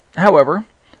 However,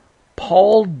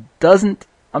 doesn't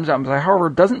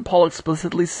Paul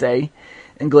explicitly say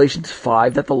in Galatians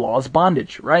 5 that the law is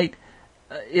bondage, right?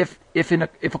 If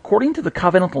according to the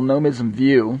covenantal nomism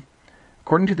view,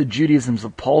 according to the Judaisms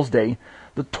of Paul's day,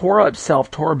 the Torah itself,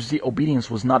 Torah's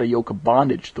obedience was not a yoke of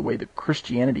bondage the way that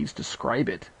Christianities describe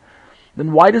it,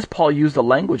 then why does Paul use the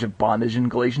language of bondage in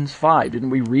Galatians 5? Didn't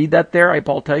we read that there?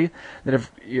 Paul tell you that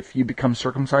if you become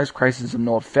circumcised, Christ is of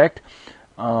no effect.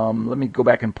 Let me go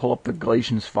back and pull up the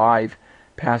Galatians 5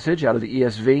 passage out of the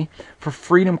ESV. For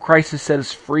freedom Christ has set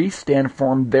us free. Stand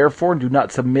firm, therefore, and do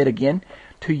not submit again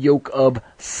to yoke of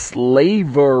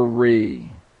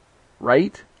slavery.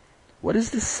 Right? What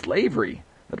is this slavery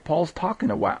that Paul's talking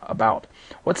about?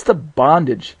 What's the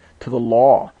bondage to the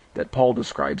law that Paul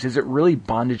describes? Is it really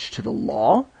bondage to the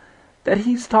law that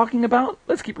he's talking about?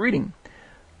 Let's keep reading.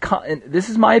 This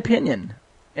is my opinion,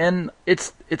 and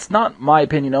it's not my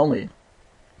opinion only.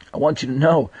 I want you to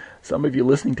know, some of you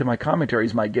listening to my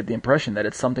commentaries might get the impression that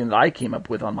it's something that I came up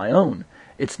with on my own.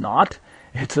 It's not.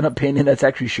 It's an opinion that's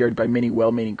actually shared by many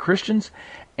well-meaning Christians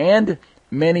and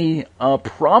many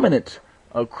prominent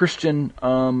Christian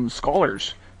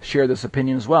scholars share this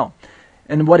opinion as well.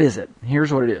 And what is it?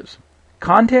 Here's what it is.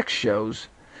 Context shows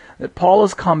that Paul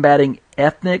is combating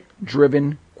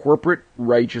ethnic-driven corporate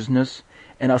righteousness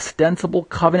and ostensible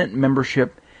covenant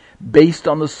membership based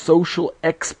on the social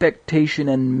expectation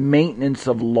and maintenance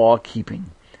of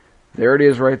law-keeping. There it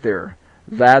is right there.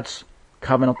 That's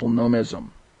covenantal nomism,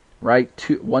 right?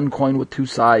 One coin with two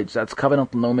sides. That's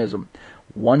covenantal nomism.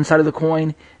 One side of the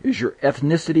coin is your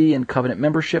ethnicity and covenant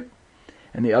membership,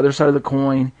 and the other side of the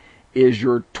coin is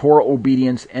your Torah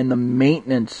obedience and the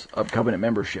maintenance of covenant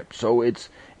membership. So it's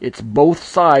both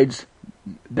sides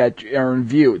that are in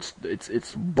view.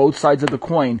 It's both sides of the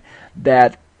coin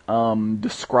that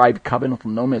describe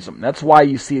covenantal nomism. That's why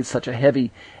you see such a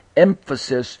heavy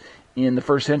emphasis in the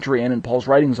first century and in Paul's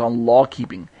writings on law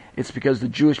keeping. It's because the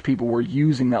Jewish people were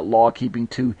using that law keeping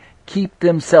to keep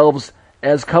themselves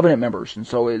as covenant members, and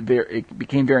so it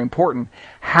became very important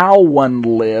how one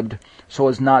lived so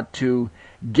as not to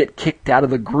get kicked out of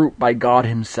the group by God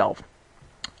Himself.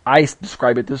 I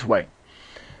describe it this way,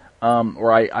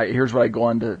 here's what I go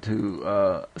on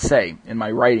to say in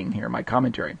my writing here, my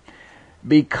commentary.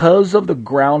 Because of the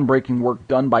groundbreaking work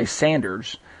done by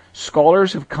Sanders,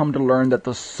 scholars have come to learn that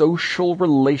the social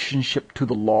relationship to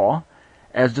the law,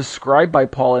 as described by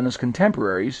Paul and his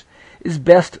contemporaries, is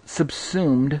best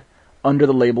subsumed under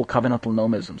the label covenantal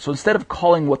nomism. So instead of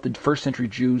calling what the first century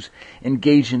Jews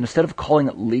engaged in, instead of calling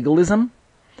it legalism,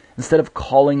 instead of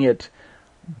calling it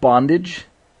bondage,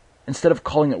 instead of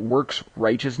calling it works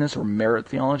righteousness or merit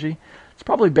theology, it's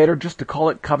probably better just to call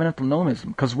it covenantal nomism,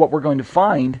 because what we're going to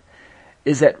find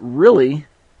is that really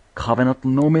covenantal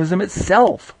nomism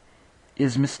itself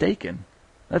is mistaken.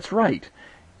 That's right.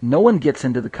 No one gets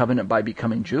into the covenant by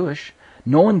becoming Jewish.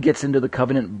 No one gets into the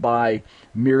covenant by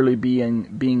merely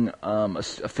being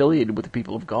affiliated with the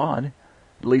people of God,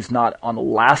 at least not on a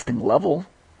lasting level,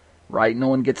 right? No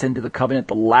one gets into the covenant,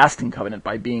 the lasting covenant,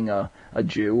 by being a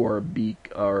Jew or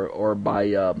by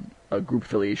a group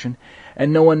affiliation,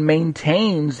 and no one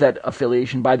maintains that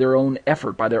affiliation by their own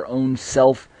effort, by their own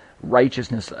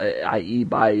self-righteousness, i.e.,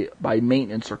 by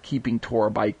maintenance or keeping Torah,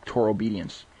 by Torah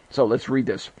obedience. So let's read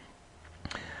this.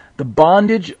 The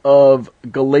bondage of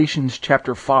Galatians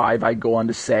chapter 5, I go on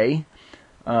to say,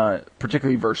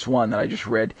 particularly verse 1 that I just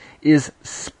read, is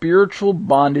spiritual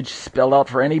bondage spelled out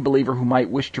for any believer who might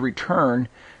wish to return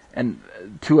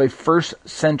to a first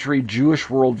century Jewish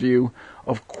worldview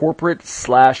of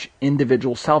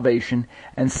corporate/individual salvation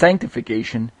and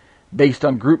sanctification based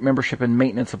on group membership and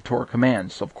maintenance of Torah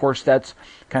commands. So of course that's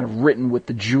kind of written with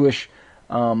the Jewish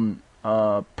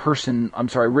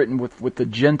written with the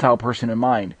Gentile person in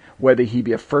mind, whether he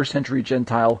be a first century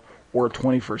Gentile or a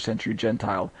 21st century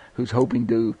Gentile who's hoping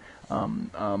to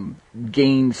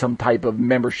gain some type of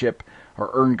membership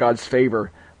or earn God's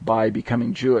favor by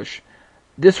becoming Jewish.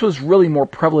 This was really more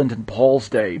prevalent in Paul's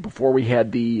day, before we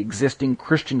had the existing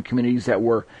Christian communities that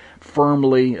were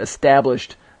firmly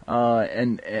established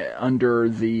and under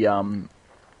the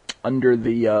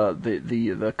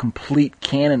complete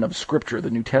canon of Scripture,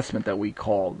 the New Testament that we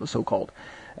call the so-called.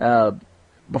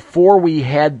 before we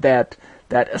had that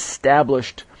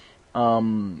established,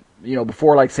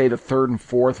 before, like, say, the 3rd and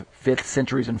 4th, 5th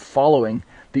centuries and following,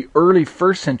 the early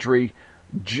 1st century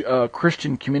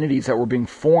Christian communities that were being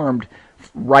formed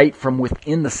right from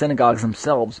within the synagogues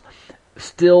themselves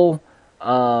still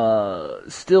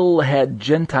had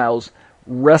Gentiles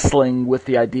wrestling with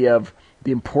the idea of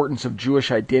the importance of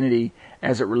Jewish identity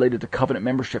as it related to covenant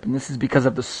membership. And this is because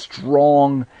of the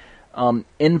strong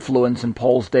influence in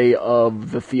Paul's day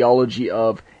of the theology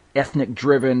of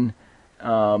ethnic-driven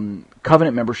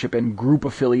covenant membership and group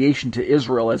affiliation to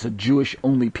Israel as a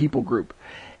Jewish-only people group.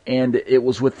 And it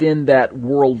was within that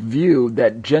worldview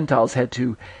that Gentiles had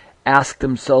to ask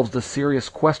themselves the serious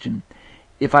question: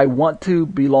 if I want to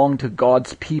belong to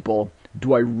God's people,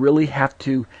 do I really have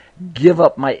to give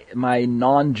up my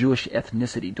non-Jewish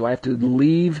ethnicity? Do I have to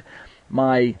leave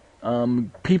my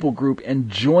people group and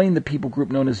join the people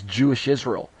group known as Jewish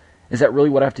Israel? Is that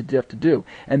really what I have to do?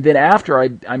 And then after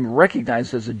I'm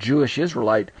recognized as a Jewish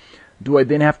Israelite, do I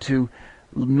then have to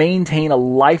maintain a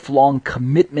lifelong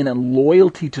commitment and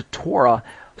loyalty to Torah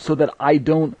so that I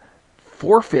don't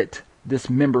forfeit this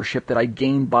membership that I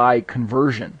gained by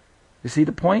conversion? You see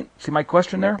the point? See my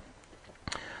question there?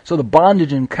 So the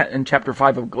bondage in chapter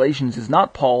 5 of Galatians is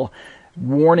not Paul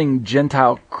warning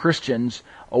Gentile Christians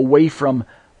away from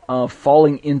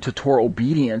falling into Torah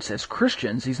obedience as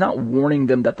Christians. He's not warning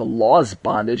them that the law is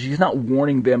bondage. He's not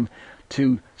warning them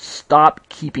to stop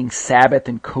keeping Sabbath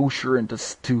and kosher and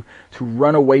to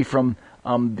run away from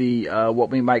the what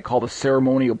we might call the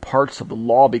ceremonial parts of the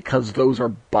law because those are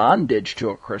bondage to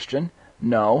a Christian.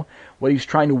 No. What he's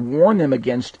trying to warn them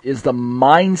against is the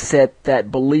mindset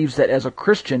that believes that as a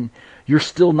Christian, you're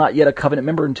still not yet a covenant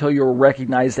member until you're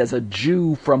recognized as a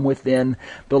Jew from within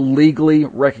the legally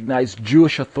recognized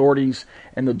Jewish authorities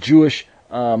and the Jewish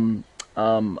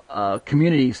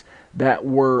communities that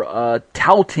were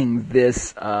touting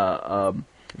this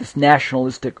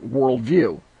nationalistic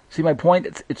worldview. See my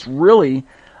point? It's really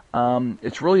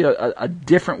a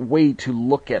different way to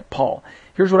look at Paul.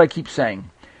 Here's what I keep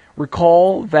saying.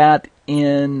 Recall that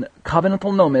in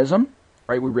covenantal nomism,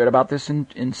 right? We read about this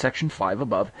in section 5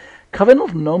 above.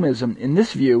 Covenantal nomism, in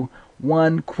this view,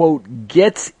 one, quote,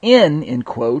 gets in, end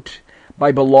quote,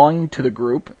 by belonging to the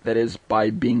group, that is, by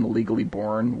being legally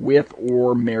born with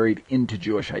or married into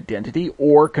Jewish identity,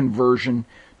 or conversion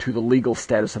to the legal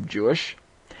status of Jewish.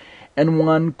 And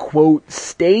one, quote,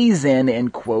 stays in,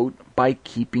 end quote, by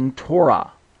keeping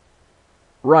Torah.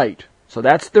 Right. So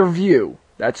that's their view.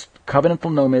 That's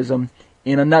covenantal nomism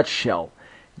in a nutshell.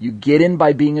 You get in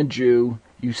by being a Jew.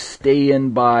 You stay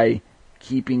in by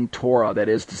keeping Torah. That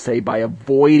is to say, by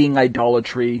avoiding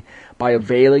idolatry, by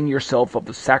availing yourself of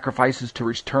the sacrifices to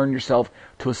return yourself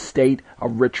to a state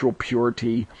of ritual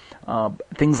purity,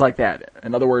 things like that.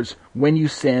 In other words, when you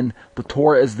sin, the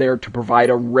Torah is there to provide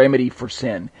a remedy for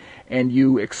sin. And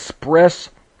you express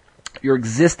your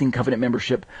existing covenant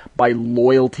membership by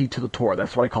loyalty to the Torah.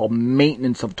 That's what I call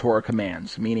maintenance of Torah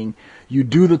commands, meaning you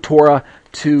do the Torah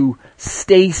to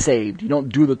stay saved. You don't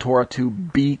do the Torah to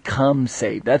become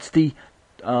saved. That's the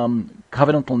covenantal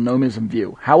nomism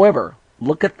view. However,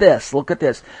 look at this.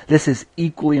 This is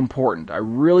equally important. I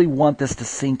really want this to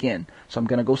sink in. So I'm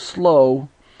going to go slow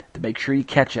to make sure you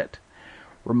catch it.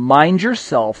 Remind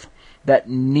yourself that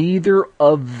neither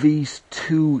of these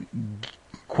two,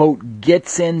 quote,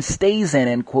 gets in, stays in,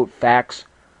 end quote, facts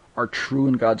are true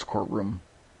in God's courtroom.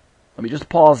 Let me just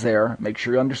pause there, make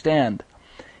sure you understand.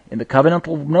 In the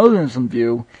covenantal nomism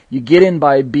view, you get in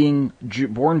by being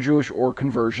born Jewish or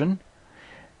conversion,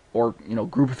 or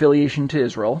group affiliation to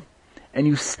Israel, and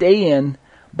you stay in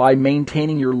by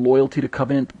maintaining your loyalty to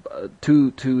covenant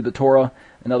to the Torah.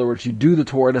 In other words, you do the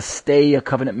Torah to stay a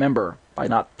covenant member by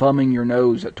not thumbing your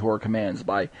nose at Torah commands,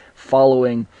 by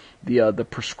following the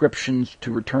prescriptions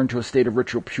to return to a state of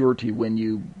ritual purity when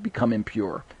you become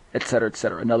impure, etc.,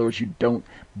 etc. In other words, you don't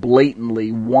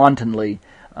blatantly, wantonly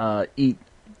eat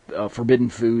forbidden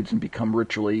foods and become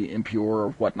ritually impure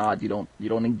or whatnot. You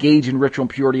don't engage in ritual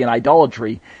impurity and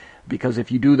idolatry, because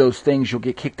if you do those things, you'll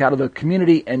get kicked out of the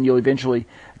community and you'll eventually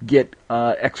get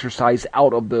exorcised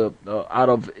out of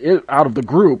the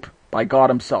group by God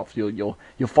Himself. You'll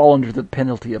fall under the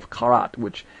penalty of karat,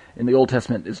 which in the Old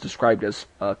Testament is described as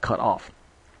cut off.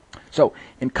 So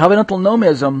in covenantal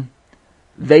nomism,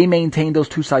 they maintain those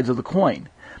two sides of the coin.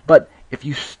 But if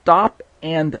you stop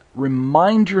and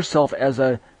remind yourself as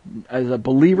a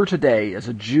believer today, as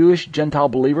a Jewish Gentile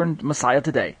believer in Messiah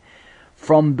today,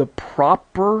 from the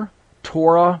proper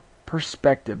Torah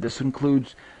perspective, this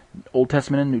includes Old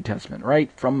Testament and New Testament,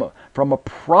 right? From a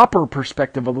proper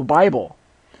perspective of the Bible,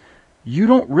 you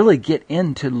don't really get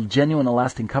into genuine and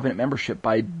lasting covenant membership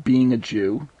by being a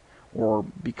Jew or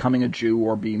becoming a Jew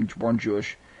or being born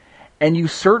Jewish. And you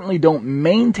certainly don't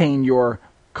maintain your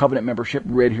covenant membership,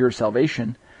 read here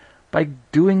salvation, by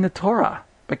doing the Torah,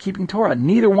 by keeping Torah.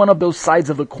 Neither one of those sides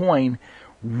of the coin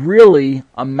really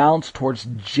amounts towards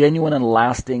genuine and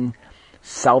lasting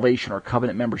salvation or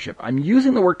covenant membership. I'm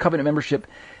using the word covenant membership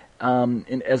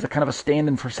as a kind of a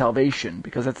stand-in for salvation,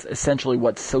 because that's essentially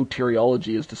what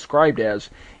soteriology is described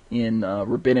as in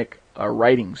rabbinic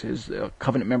writings, is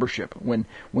covenant membership. When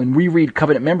we read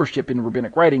covenant membership in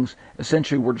rabbinic writings,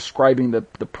 essentially we're describing the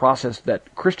process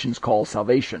that Christians call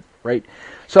salvation, right?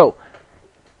 So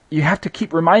you have to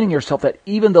keep reminding yourself that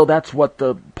even though that's what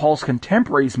Paul's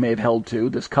contemporaries may have held to,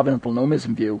 this covenantal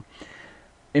nomism view,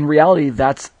 in reality,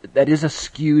 that is a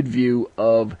skewed view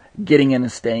of getting in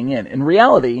and staying in. In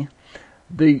reality,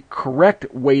 the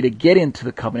correct way to get into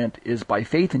the covenant is by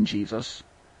faith in Jesus,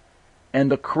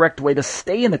 and the correct way to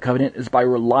stay in the covenant is by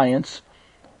reliance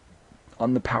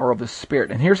on the power of the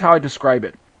Spirit. And here's how I describe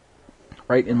it,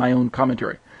 right, in my own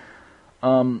commentary.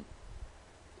 Let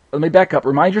me back up.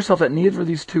 Remind yourself that neither of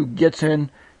these two gets in,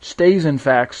 stays in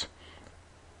facts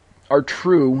are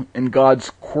true in God's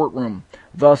courtroom.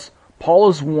 Thus, Paul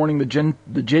is warning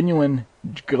the genuine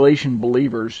Galatian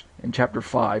believers in chapter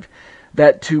 5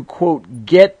 that to, quote,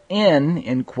 get in,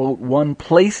 end quote, one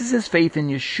places his faith in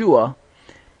Yeshua,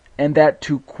 and that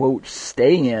to, quote,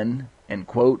 stay in, end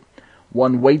quote,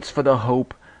 one waits for the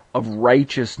hope of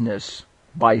righteousness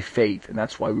by faith. And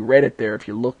that's why we read it there. If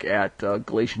you look at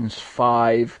Galatians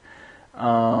 5,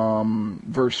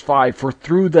 verse 5, for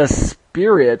through the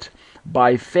Spirit,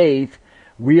 by faith,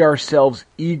 we ourselves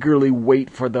eagerly wait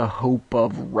for the hope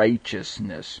of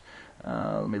righteousness.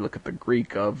 Let me look at the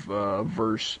Greek of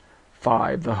verse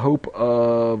 5. The hope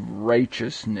of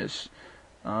righteousness.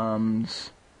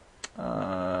 Tes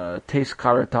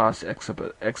caritas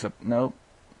no.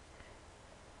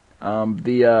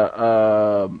 The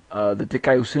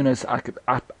dikaiosune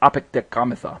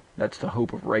apekdekamutha. That's the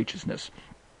hope of righteousness.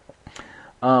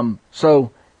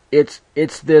 So it's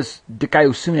this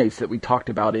dikaiosune that we talked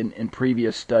about in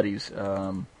previous studies.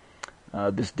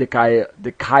 This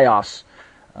dikaios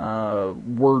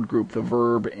word group, the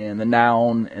verb and the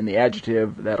noun and the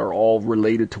adjective that are all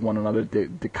related to one another.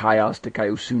 Dikaios,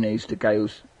 dikaiosunes,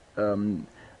 dikaios,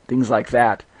 things like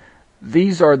that.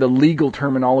 These are the legal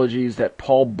terminologies that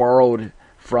Paul borrowed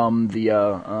from the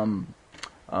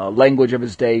language of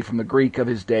his day, from the Greek of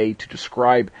his day, to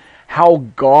describe how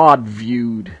God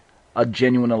viewed a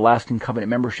genuine and lasting covenant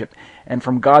membership. And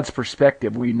from God's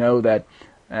perspective, we know that,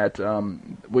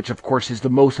 which of course is the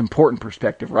most important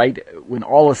perspective, right? When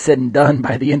all is said and done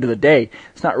by the end of the day,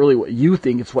 it's not really what you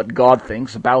think, it's what God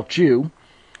thinks about you.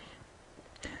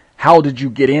 How did you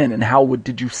get in, and how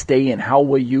did you stay in? How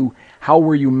were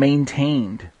you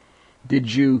maintained?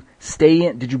 Did you stay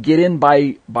in? Did you get in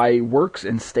by works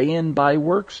and stay in by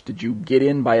works? Did you get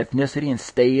in by ethnicity and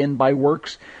stay in by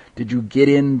works? Did you get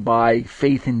in by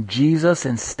faith in Jesus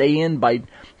and stay in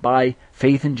by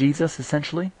faith in Jesus,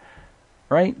 essentially?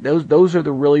 Right? Those are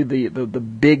really the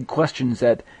big questions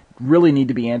that really need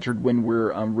to be answered when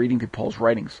we're reading through Paul's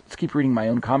writings. Let's keep reading my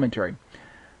own commentary.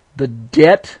 The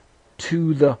debt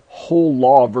to the whole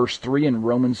law, verse 3 in in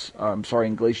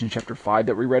Galatians chapter 5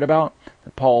 that we read about,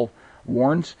 that Paul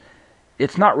warns,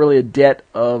 it's not really a debt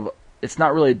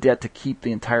to keep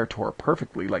the entire Torah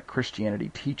perfectly like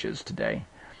Christianity teaches today.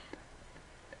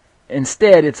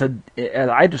 Instead, as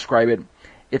I describe it,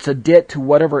 it's a debt to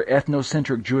whatever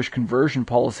ethnocentric Jewish conversion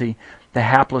policy the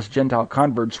hapless Gentile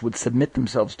converts would submit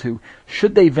themselves to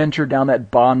should they venture down that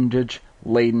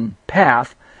bondage-laden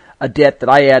path, a debt that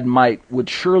I add would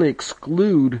surely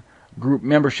exclude group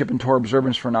membership in Torah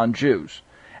observance for non-Jews.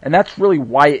 And that's really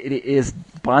why it is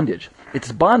bondage.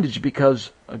 It's bondage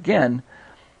because, again,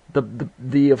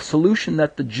 the solution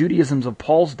that the Judaisms of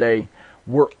Paul's day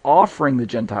were offering the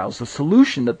Gentiles, the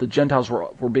solution that the Gentiles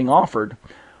were being offered,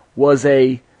 was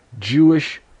a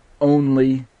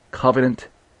Jewish-only covenant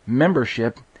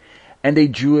membership and a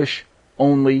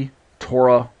Jewish-only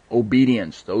Torah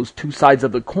obedience. Those two sides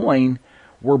of the coin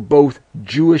were both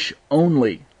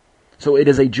Jewish-only. So it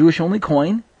is a Jewish-only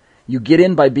coin. You get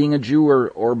in by being a Jew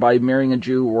or by marrying a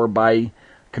Jew or by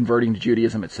converting to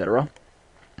Judaism, etc.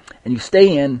 And you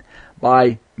stay in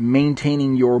by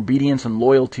maintaining your obedience and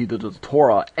loyalty to the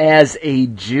Torah as a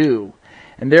Jew.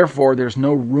 And therefore, there's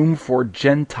no room for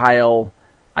Gentile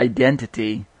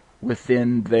identity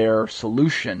within their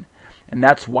solution. And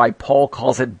that's why Paul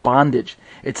calls it bondage.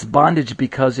 It's bondage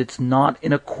because it's not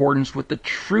in accordance with the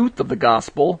truth of the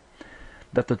gospel,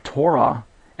 that the Torah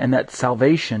and that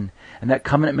salvation and that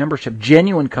covenant membership,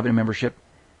 genuine covenant membership,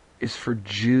 is for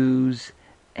Jews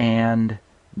and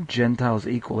Gentiles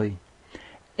equally.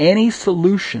 Any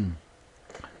solution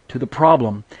to the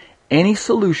problem, any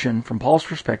solution from Paul's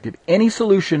perspective, any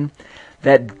solution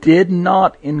that did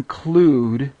not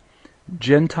include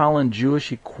Gentile and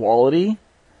Jewish equality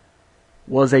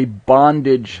was a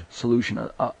bondage solution,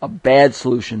 a bad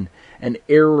solution, an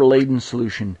error-laden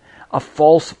solution, a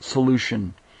false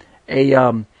solution,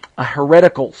 a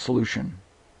heretical solution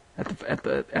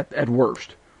at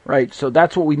worst, right? So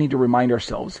that's what we need to remind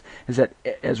ourselves, is that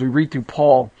as we read through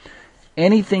Paul,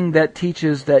 anything that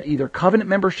teaches that either covenant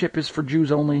membership is for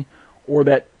Jews only or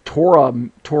that Torah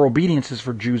obedience is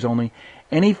for Jews only,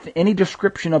 any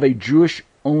description of a Jewish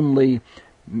only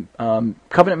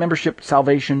covenant membership,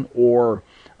 salvation, or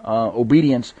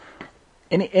obedience,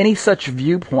 any such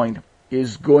viewpoint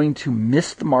is going to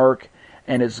miss the mark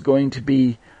and is going to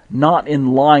be not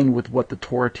in line with what the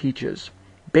Torah teaches.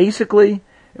 Basically,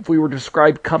 if we were to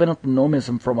describe covenantal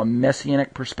nomism from a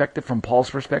messianic perspective, from Paul's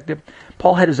perspective,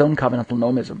 Paul had his own covenantal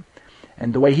nomism.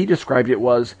 And the way he described it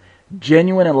was,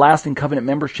 genuine and lasting covenant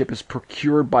membership is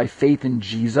procured by faith in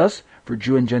Jesus for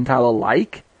Jew and Gentile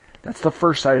alike. That's the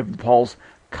first side of Paul's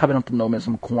covenantal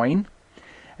nomism coin.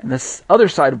 And this other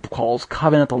side of Paul's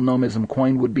covenantal nomism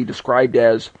coin would be described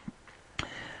as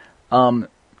Torah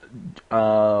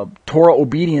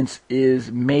obedience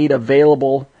is made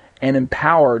available and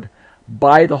empowered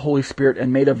by the Holy Spirit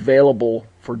and made available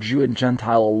for Jew and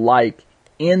Gentile alike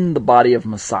in the body of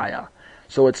Messiah.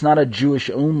 So it's not a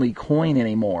Jewish-only coin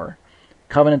anymore.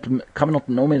 Covenantal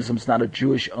nomism is not a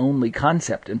Jewish-only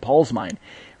concept in Paul's mind.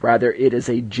 Rather, it is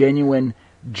a genuine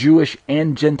Jewish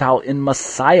and Gentile in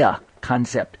Messiah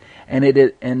concept, and it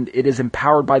is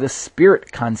empowered by the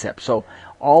Spirit concept. So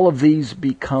all of these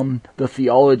become the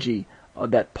theology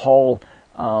that Paul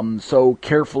so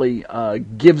carefully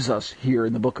gives us here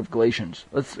in the book of Galatians.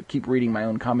 Let's keep reading my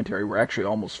own commentary. We're actually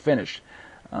almost finished.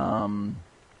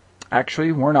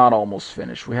 Actually, we're not almost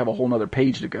finished. We have a whole other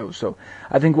page to go. So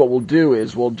I think what we'll do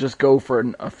is we'll just go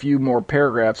for a few more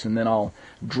paragraphs, and then I'll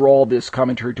draw this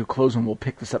commentary to a close, and we'll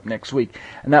pick this up next week.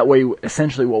 And that way,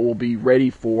 essentially, what we'll be ready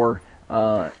for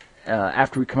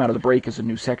after we come out of the break is a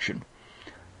new section.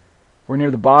 We're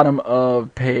near the bottom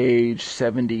of page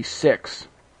 76.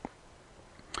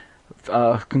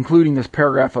 Concluding this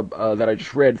paragraph that I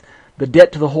just read, the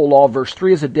debt to the whole law, verse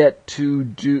 3, is a debt to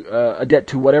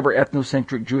whatever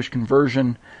ethnocentric Jewish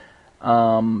conversion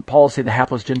Paul said the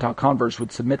hapless Gentile converts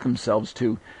would submit themselves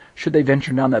to, should they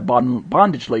venture down that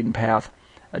bondage-laden path,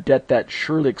 a debt that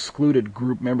surely excluded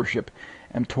group membership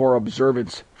and Torah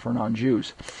observance for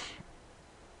non-Jews.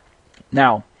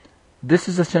 Now, this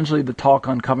is essentially the talk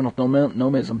on covenantal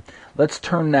nomism. Let's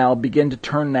begin to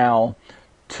turn now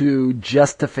to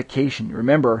justification.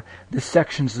 Remember, this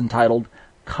section is entitled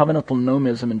Covenantal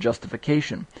Nomism and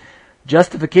Justification.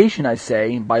 Justification, I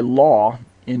say, by law,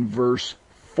 in verse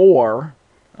 4,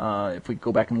 if we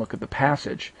go back and look at the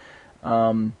passage,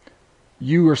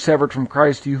 you are severed from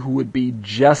Christ, you who would be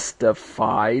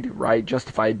justified, right?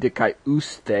 Justified,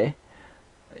 dikaiouste,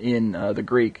 in the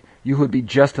Greek. You who would be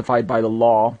justified by the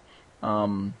law,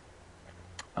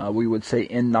 we would say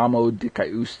en namo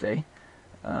dikaiouste,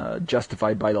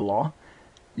 justified by the law.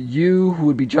 You who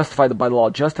would be justified by the law.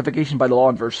 Justification by the law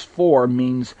in verse 4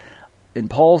 means, in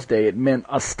Paul's day, it meant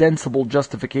ostensible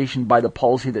justification by the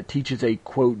policy that teaches a,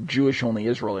 quote, Jewish-only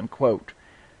Israel, end quote.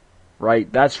 Right?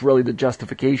 That's really the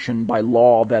justification by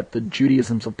law that the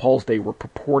Judaisms of Paul's day were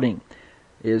purporting,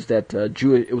 is that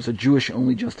it was a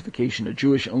Jewish-only justification, a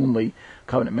Jewish-only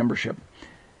covenant membership.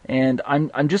 And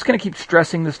I'm just going to keep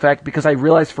stressing this fact because I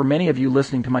realize for many of you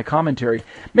listening to my commentary,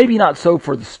 maybe not so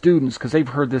for the students because they've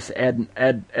heard this ad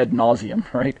nauseum,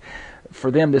 right? For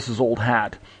them, this is old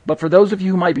hat. But for those of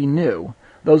you who might be new,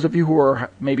 those of you who are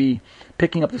maybe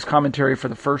picking up this commentary for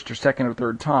the first or second or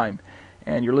third time,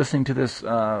 and you're listening to this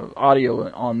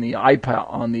audio on the iPad,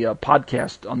 on the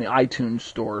podcast, on the iTunes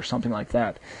store or something like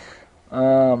that,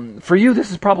 for you,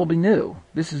 this is probably new.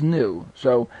 This is new.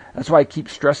 So that's why I keep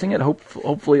stressing it.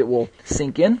 Hopefully it will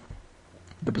sink in,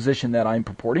 the position that I'm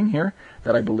purporting here,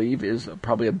 that I believe is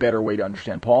probably a better way to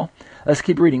understand Paul. Let's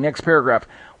keep reading. Next paragraph.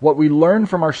 What we learn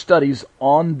from our studies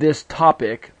on this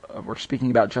topic, we're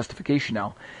speaking about justification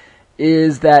now,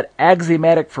 is that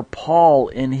axiomatic for Paul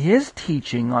in his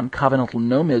teaching on covenantal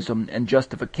nomism and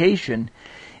justification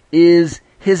is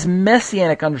his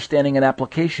messianic understanding and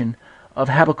application of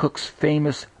Habakkuk's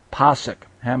famous pasuk,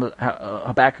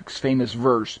 Habakkuk's famous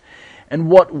verse. And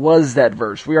what was that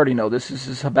verse? We already know this. This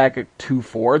is Habakkuk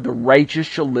 2:4. The righteous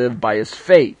shall live by his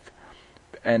faith.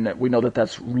 And we know that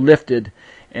that's lifted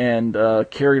and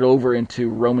carried over into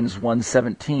Romans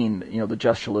 1:17, the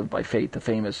just shall live by faith, the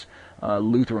famous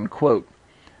Lutheran quote.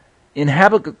 In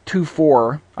Habakkuk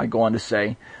 2:4, I go on to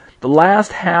say, the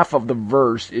last half of the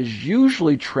verse is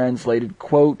usually translated,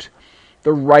 quote,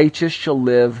 the righteous shall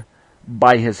live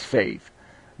by his faith.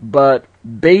 But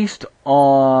based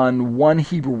on one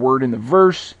Hebrew word in the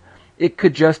verse, it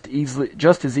could just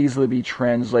as easily be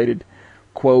translated,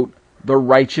 quote, the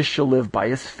righteous shall live by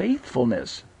his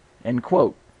faithfulness, end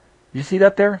quote. You see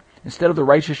that there? Instead of the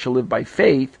righteous shall live by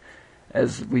faith,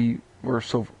 as we were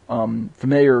so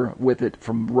familiar with it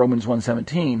from Romans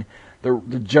 1:17,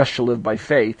 the just shall live by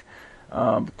faith,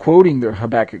 quoting the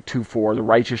Habakkuk 2:4, the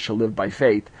righteous shall live by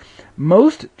faith.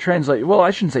 Most translate, well, I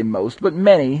shouldn't say most, but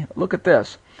many, look at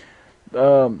this.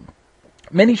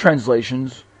 Many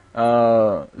translations,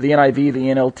 the NIV, the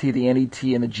NLT, the NET,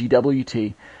 and the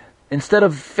GWT, instead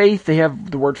of faith, they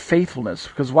have the word faithfulness.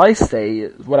 Because what I say,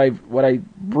 what I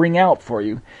bring out for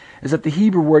you, is that the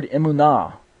Hebrew word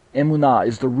emunah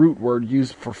is the root word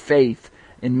used for faith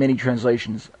in many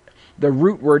translations. The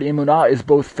root word emunah is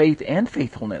both faith and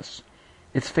faithfulness.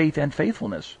 It's faith and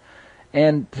faithfulness.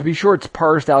 And to be sure, it's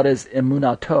parsed out as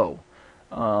emunato.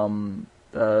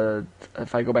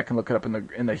 If I go back and look it up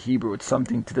in the Hebrew, it's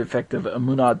something to the effect of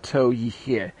emunato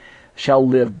yiheh, shall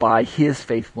live by his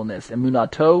faithfulness.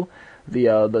 Emunato,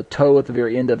 the toe at the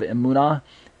very end of emunah,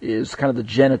 is kind of the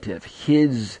genitive,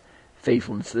 his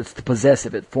faithfulness. It's the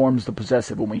possessive. It forms the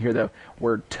possessive when we hear the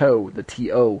word toe, the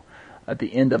T-O, at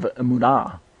the end of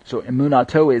emunah. So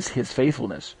emunato is his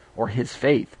faithfulness, or his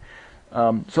faith.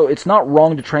 So it's not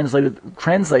wrong to translate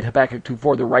Habakkuk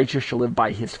 2:4, the righteous shall live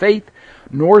by his faith,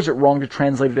 nor is it wrong to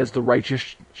translate it as the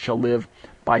righteous shall live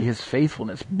by his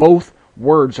faithfulness. Both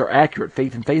words are accurate,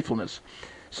 faith and faithfulness.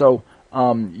 So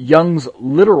Young's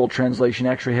literal translation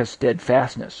actually has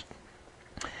steadfastness.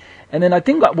 And then I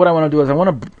think what I want to do is I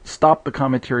want to stop the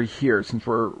commentary here, since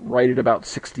we're right at about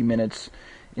 60 minutes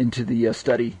into the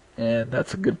study, and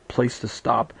that's a good place to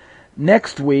stop.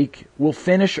 Next week, we'll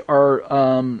finish our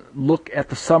look at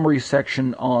the summary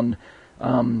section on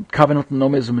covenantal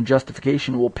nomism and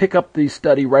justification. We'll pick up the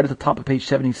study right at the top of page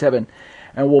 77,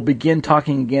 and we'll begin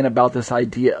talking again about this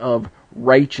idea of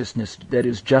righteousness, that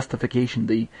is justification,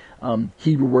 the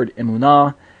Hebrew word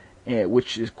emunah,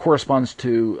 which corresponds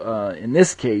to, in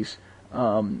this case,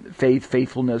 faith,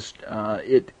 faithfulness.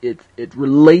 It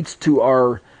relates to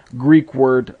our Greek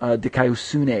word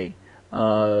dikaiosune,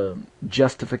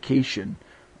 justification,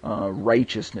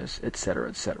 righteousness, etc.,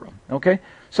 etc. Okay?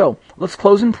 So, let's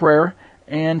close in prayer.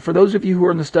 And for those of you who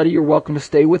are in the study, you're welcome to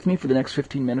stay with me for the next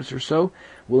 15 minutes or so.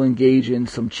 We'll engage in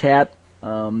some chat,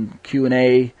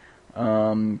 Q&A,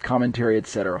 commentary,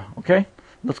 etc. Okay?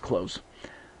 Let's close.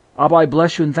 Abba, I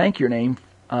bless you and thank your name.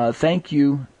 Thank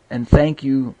you.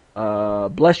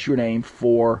 Bless your name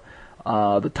for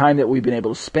the time that we've been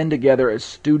able to spend together as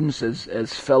students,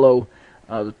 as fellow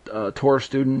Torah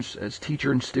students, as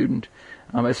teacher and student,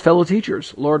 as fellow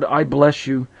teachers. Lord, I bless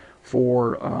you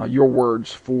for your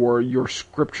words, for your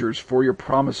scriptures, for your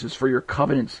promises, for your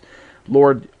covenants.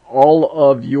 Lord,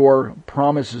 all of your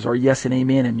promises are yes and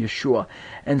amen in Yeshua.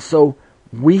 And so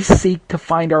we seek to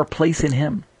find our place in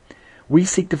him. We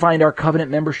seek to find our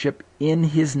covenant membership in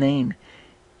his name.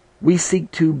 We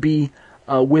seek to be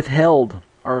withheld,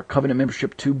 our covenant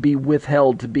membership to be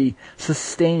withheld, to be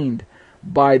sustained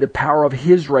by the power of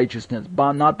his righteousness,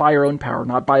 not by our own power,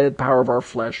 not by the power of our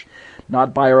flesh,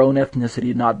 not by our own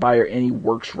ethnicity, not by any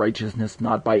works righteousness,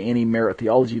 not by any merit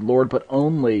theology, Lord, but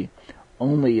only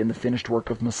in the finished work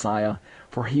of Messiah.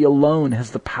 For he alone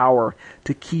has the power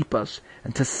to keep us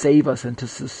and to save us and to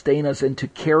sustain us and to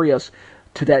carry us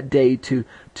to that day, to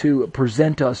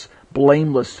present us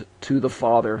blameless to the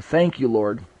Father. Thank you,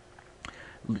 Lord,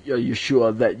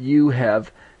 Yeshua, that you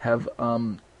have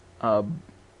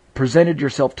presented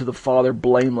yourself to the Father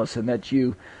blameless, and that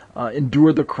you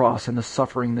endured the cross and the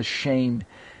suffering, the shame,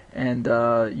 and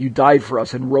you died for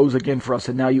us and rose again for us,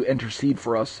 and now you intercede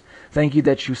for us. Thank you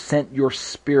that you sent your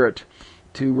Spirit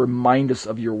to remind us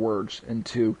of your words and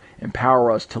to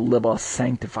empower us to live a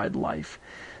sanctified life.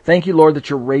 Thank you, Lord, that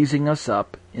you're raising us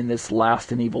up in this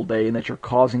last and evil day, and that you're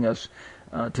causing us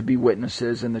to be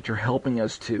witnesses, and that you're helping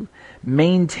us to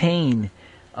maintain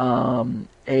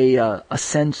a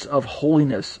sense of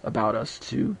holiness about us,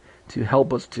 to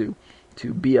help us to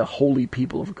be a holy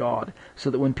people of God,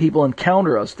 so that when people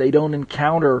encounter us, they don't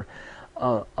encounter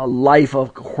a life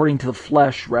according to the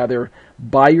flesh. Rather,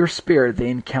 by your Spirit, they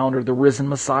encounter the risen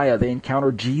Messiah. They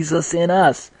encounter Jesus in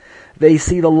us. They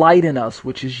see the light in us,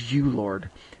 which is you, Lord.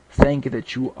 Thank you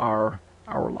that you are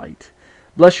our light.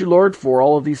 Bless you, Lord, for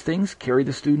all of these things. Carry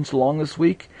the students along this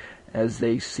week as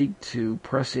they seek to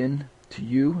press in to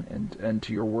you and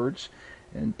to your words.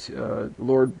 And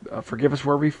Lord, forgive us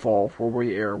where we fall, where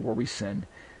we err, where we sin.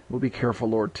 We'll be careful,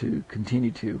 Lord, to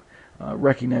continue to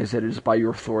recognize that it is by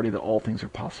your authority that all things are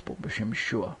possible. B'Shem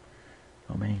Yeshua.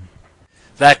 Amen.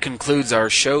 That concludes our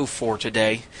show for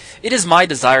today. It is my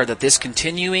desire that this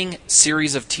continuing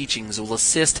series of teachings will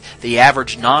assist the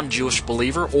average non-Jewish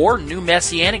believer or new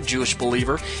Messianic Jewish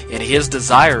believer in his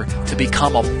desire to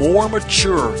become a more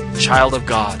mature child of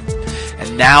God.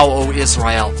 And now, O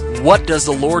Israel, what does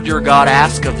the Lord your God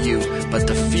ask of you but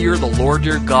to fear the Lord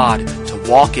your God, to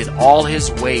walk in all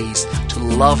his ways, to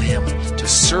love him, to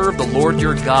serve the Lord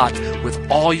your God with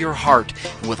all your heart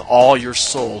and with all your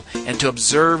soul, and to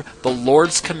observe the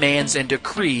Lord's commands and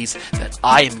decrees that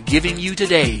I am giving you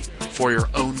today for your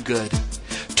own good.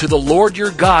 To the Lord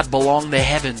your God belong the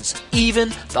heavens, even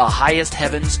the highest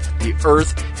heavens, the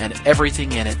earth, and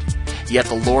everything in it. Yet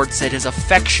the Lord set his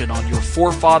affection on your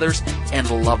forefathers and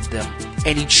loved them.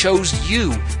 And he chose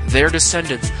you, their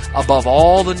descendants, above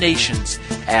all the nations,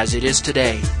 as it is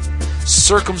today.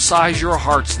 Circumcise your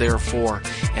hearts, therefore,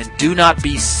 and do not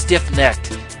be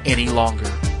stiff-necked any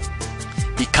longer.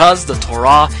 Because the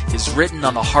Torah is written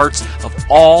on the hearts of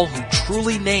all who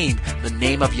truly name the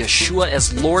name of Yeshua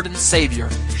as Lord and Savior,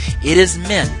 it is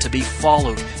meant to be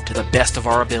followed to the best of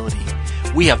our ability.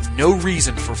 We have no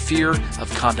reason for fear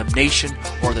of condemnation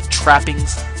or the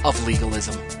trappings of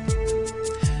legalism.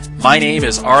 My name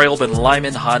is Ariel Ben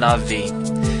Lyman Hanavi.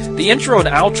 The intro and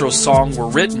outro song were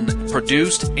written,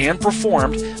 produced, and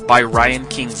performed by Ryan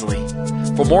Kingsley.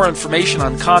 For more information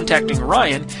on contacting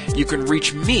Ryan, you can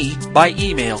reach me by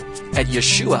email at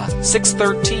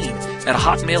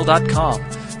yeshua613@hotmail.com.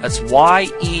 That's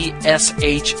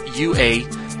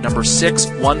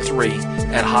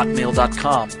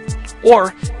YESHUA613@hotmail.com.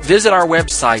 Or visit our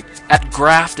website at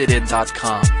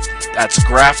graftedin.com. That's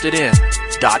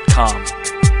graftedin.com.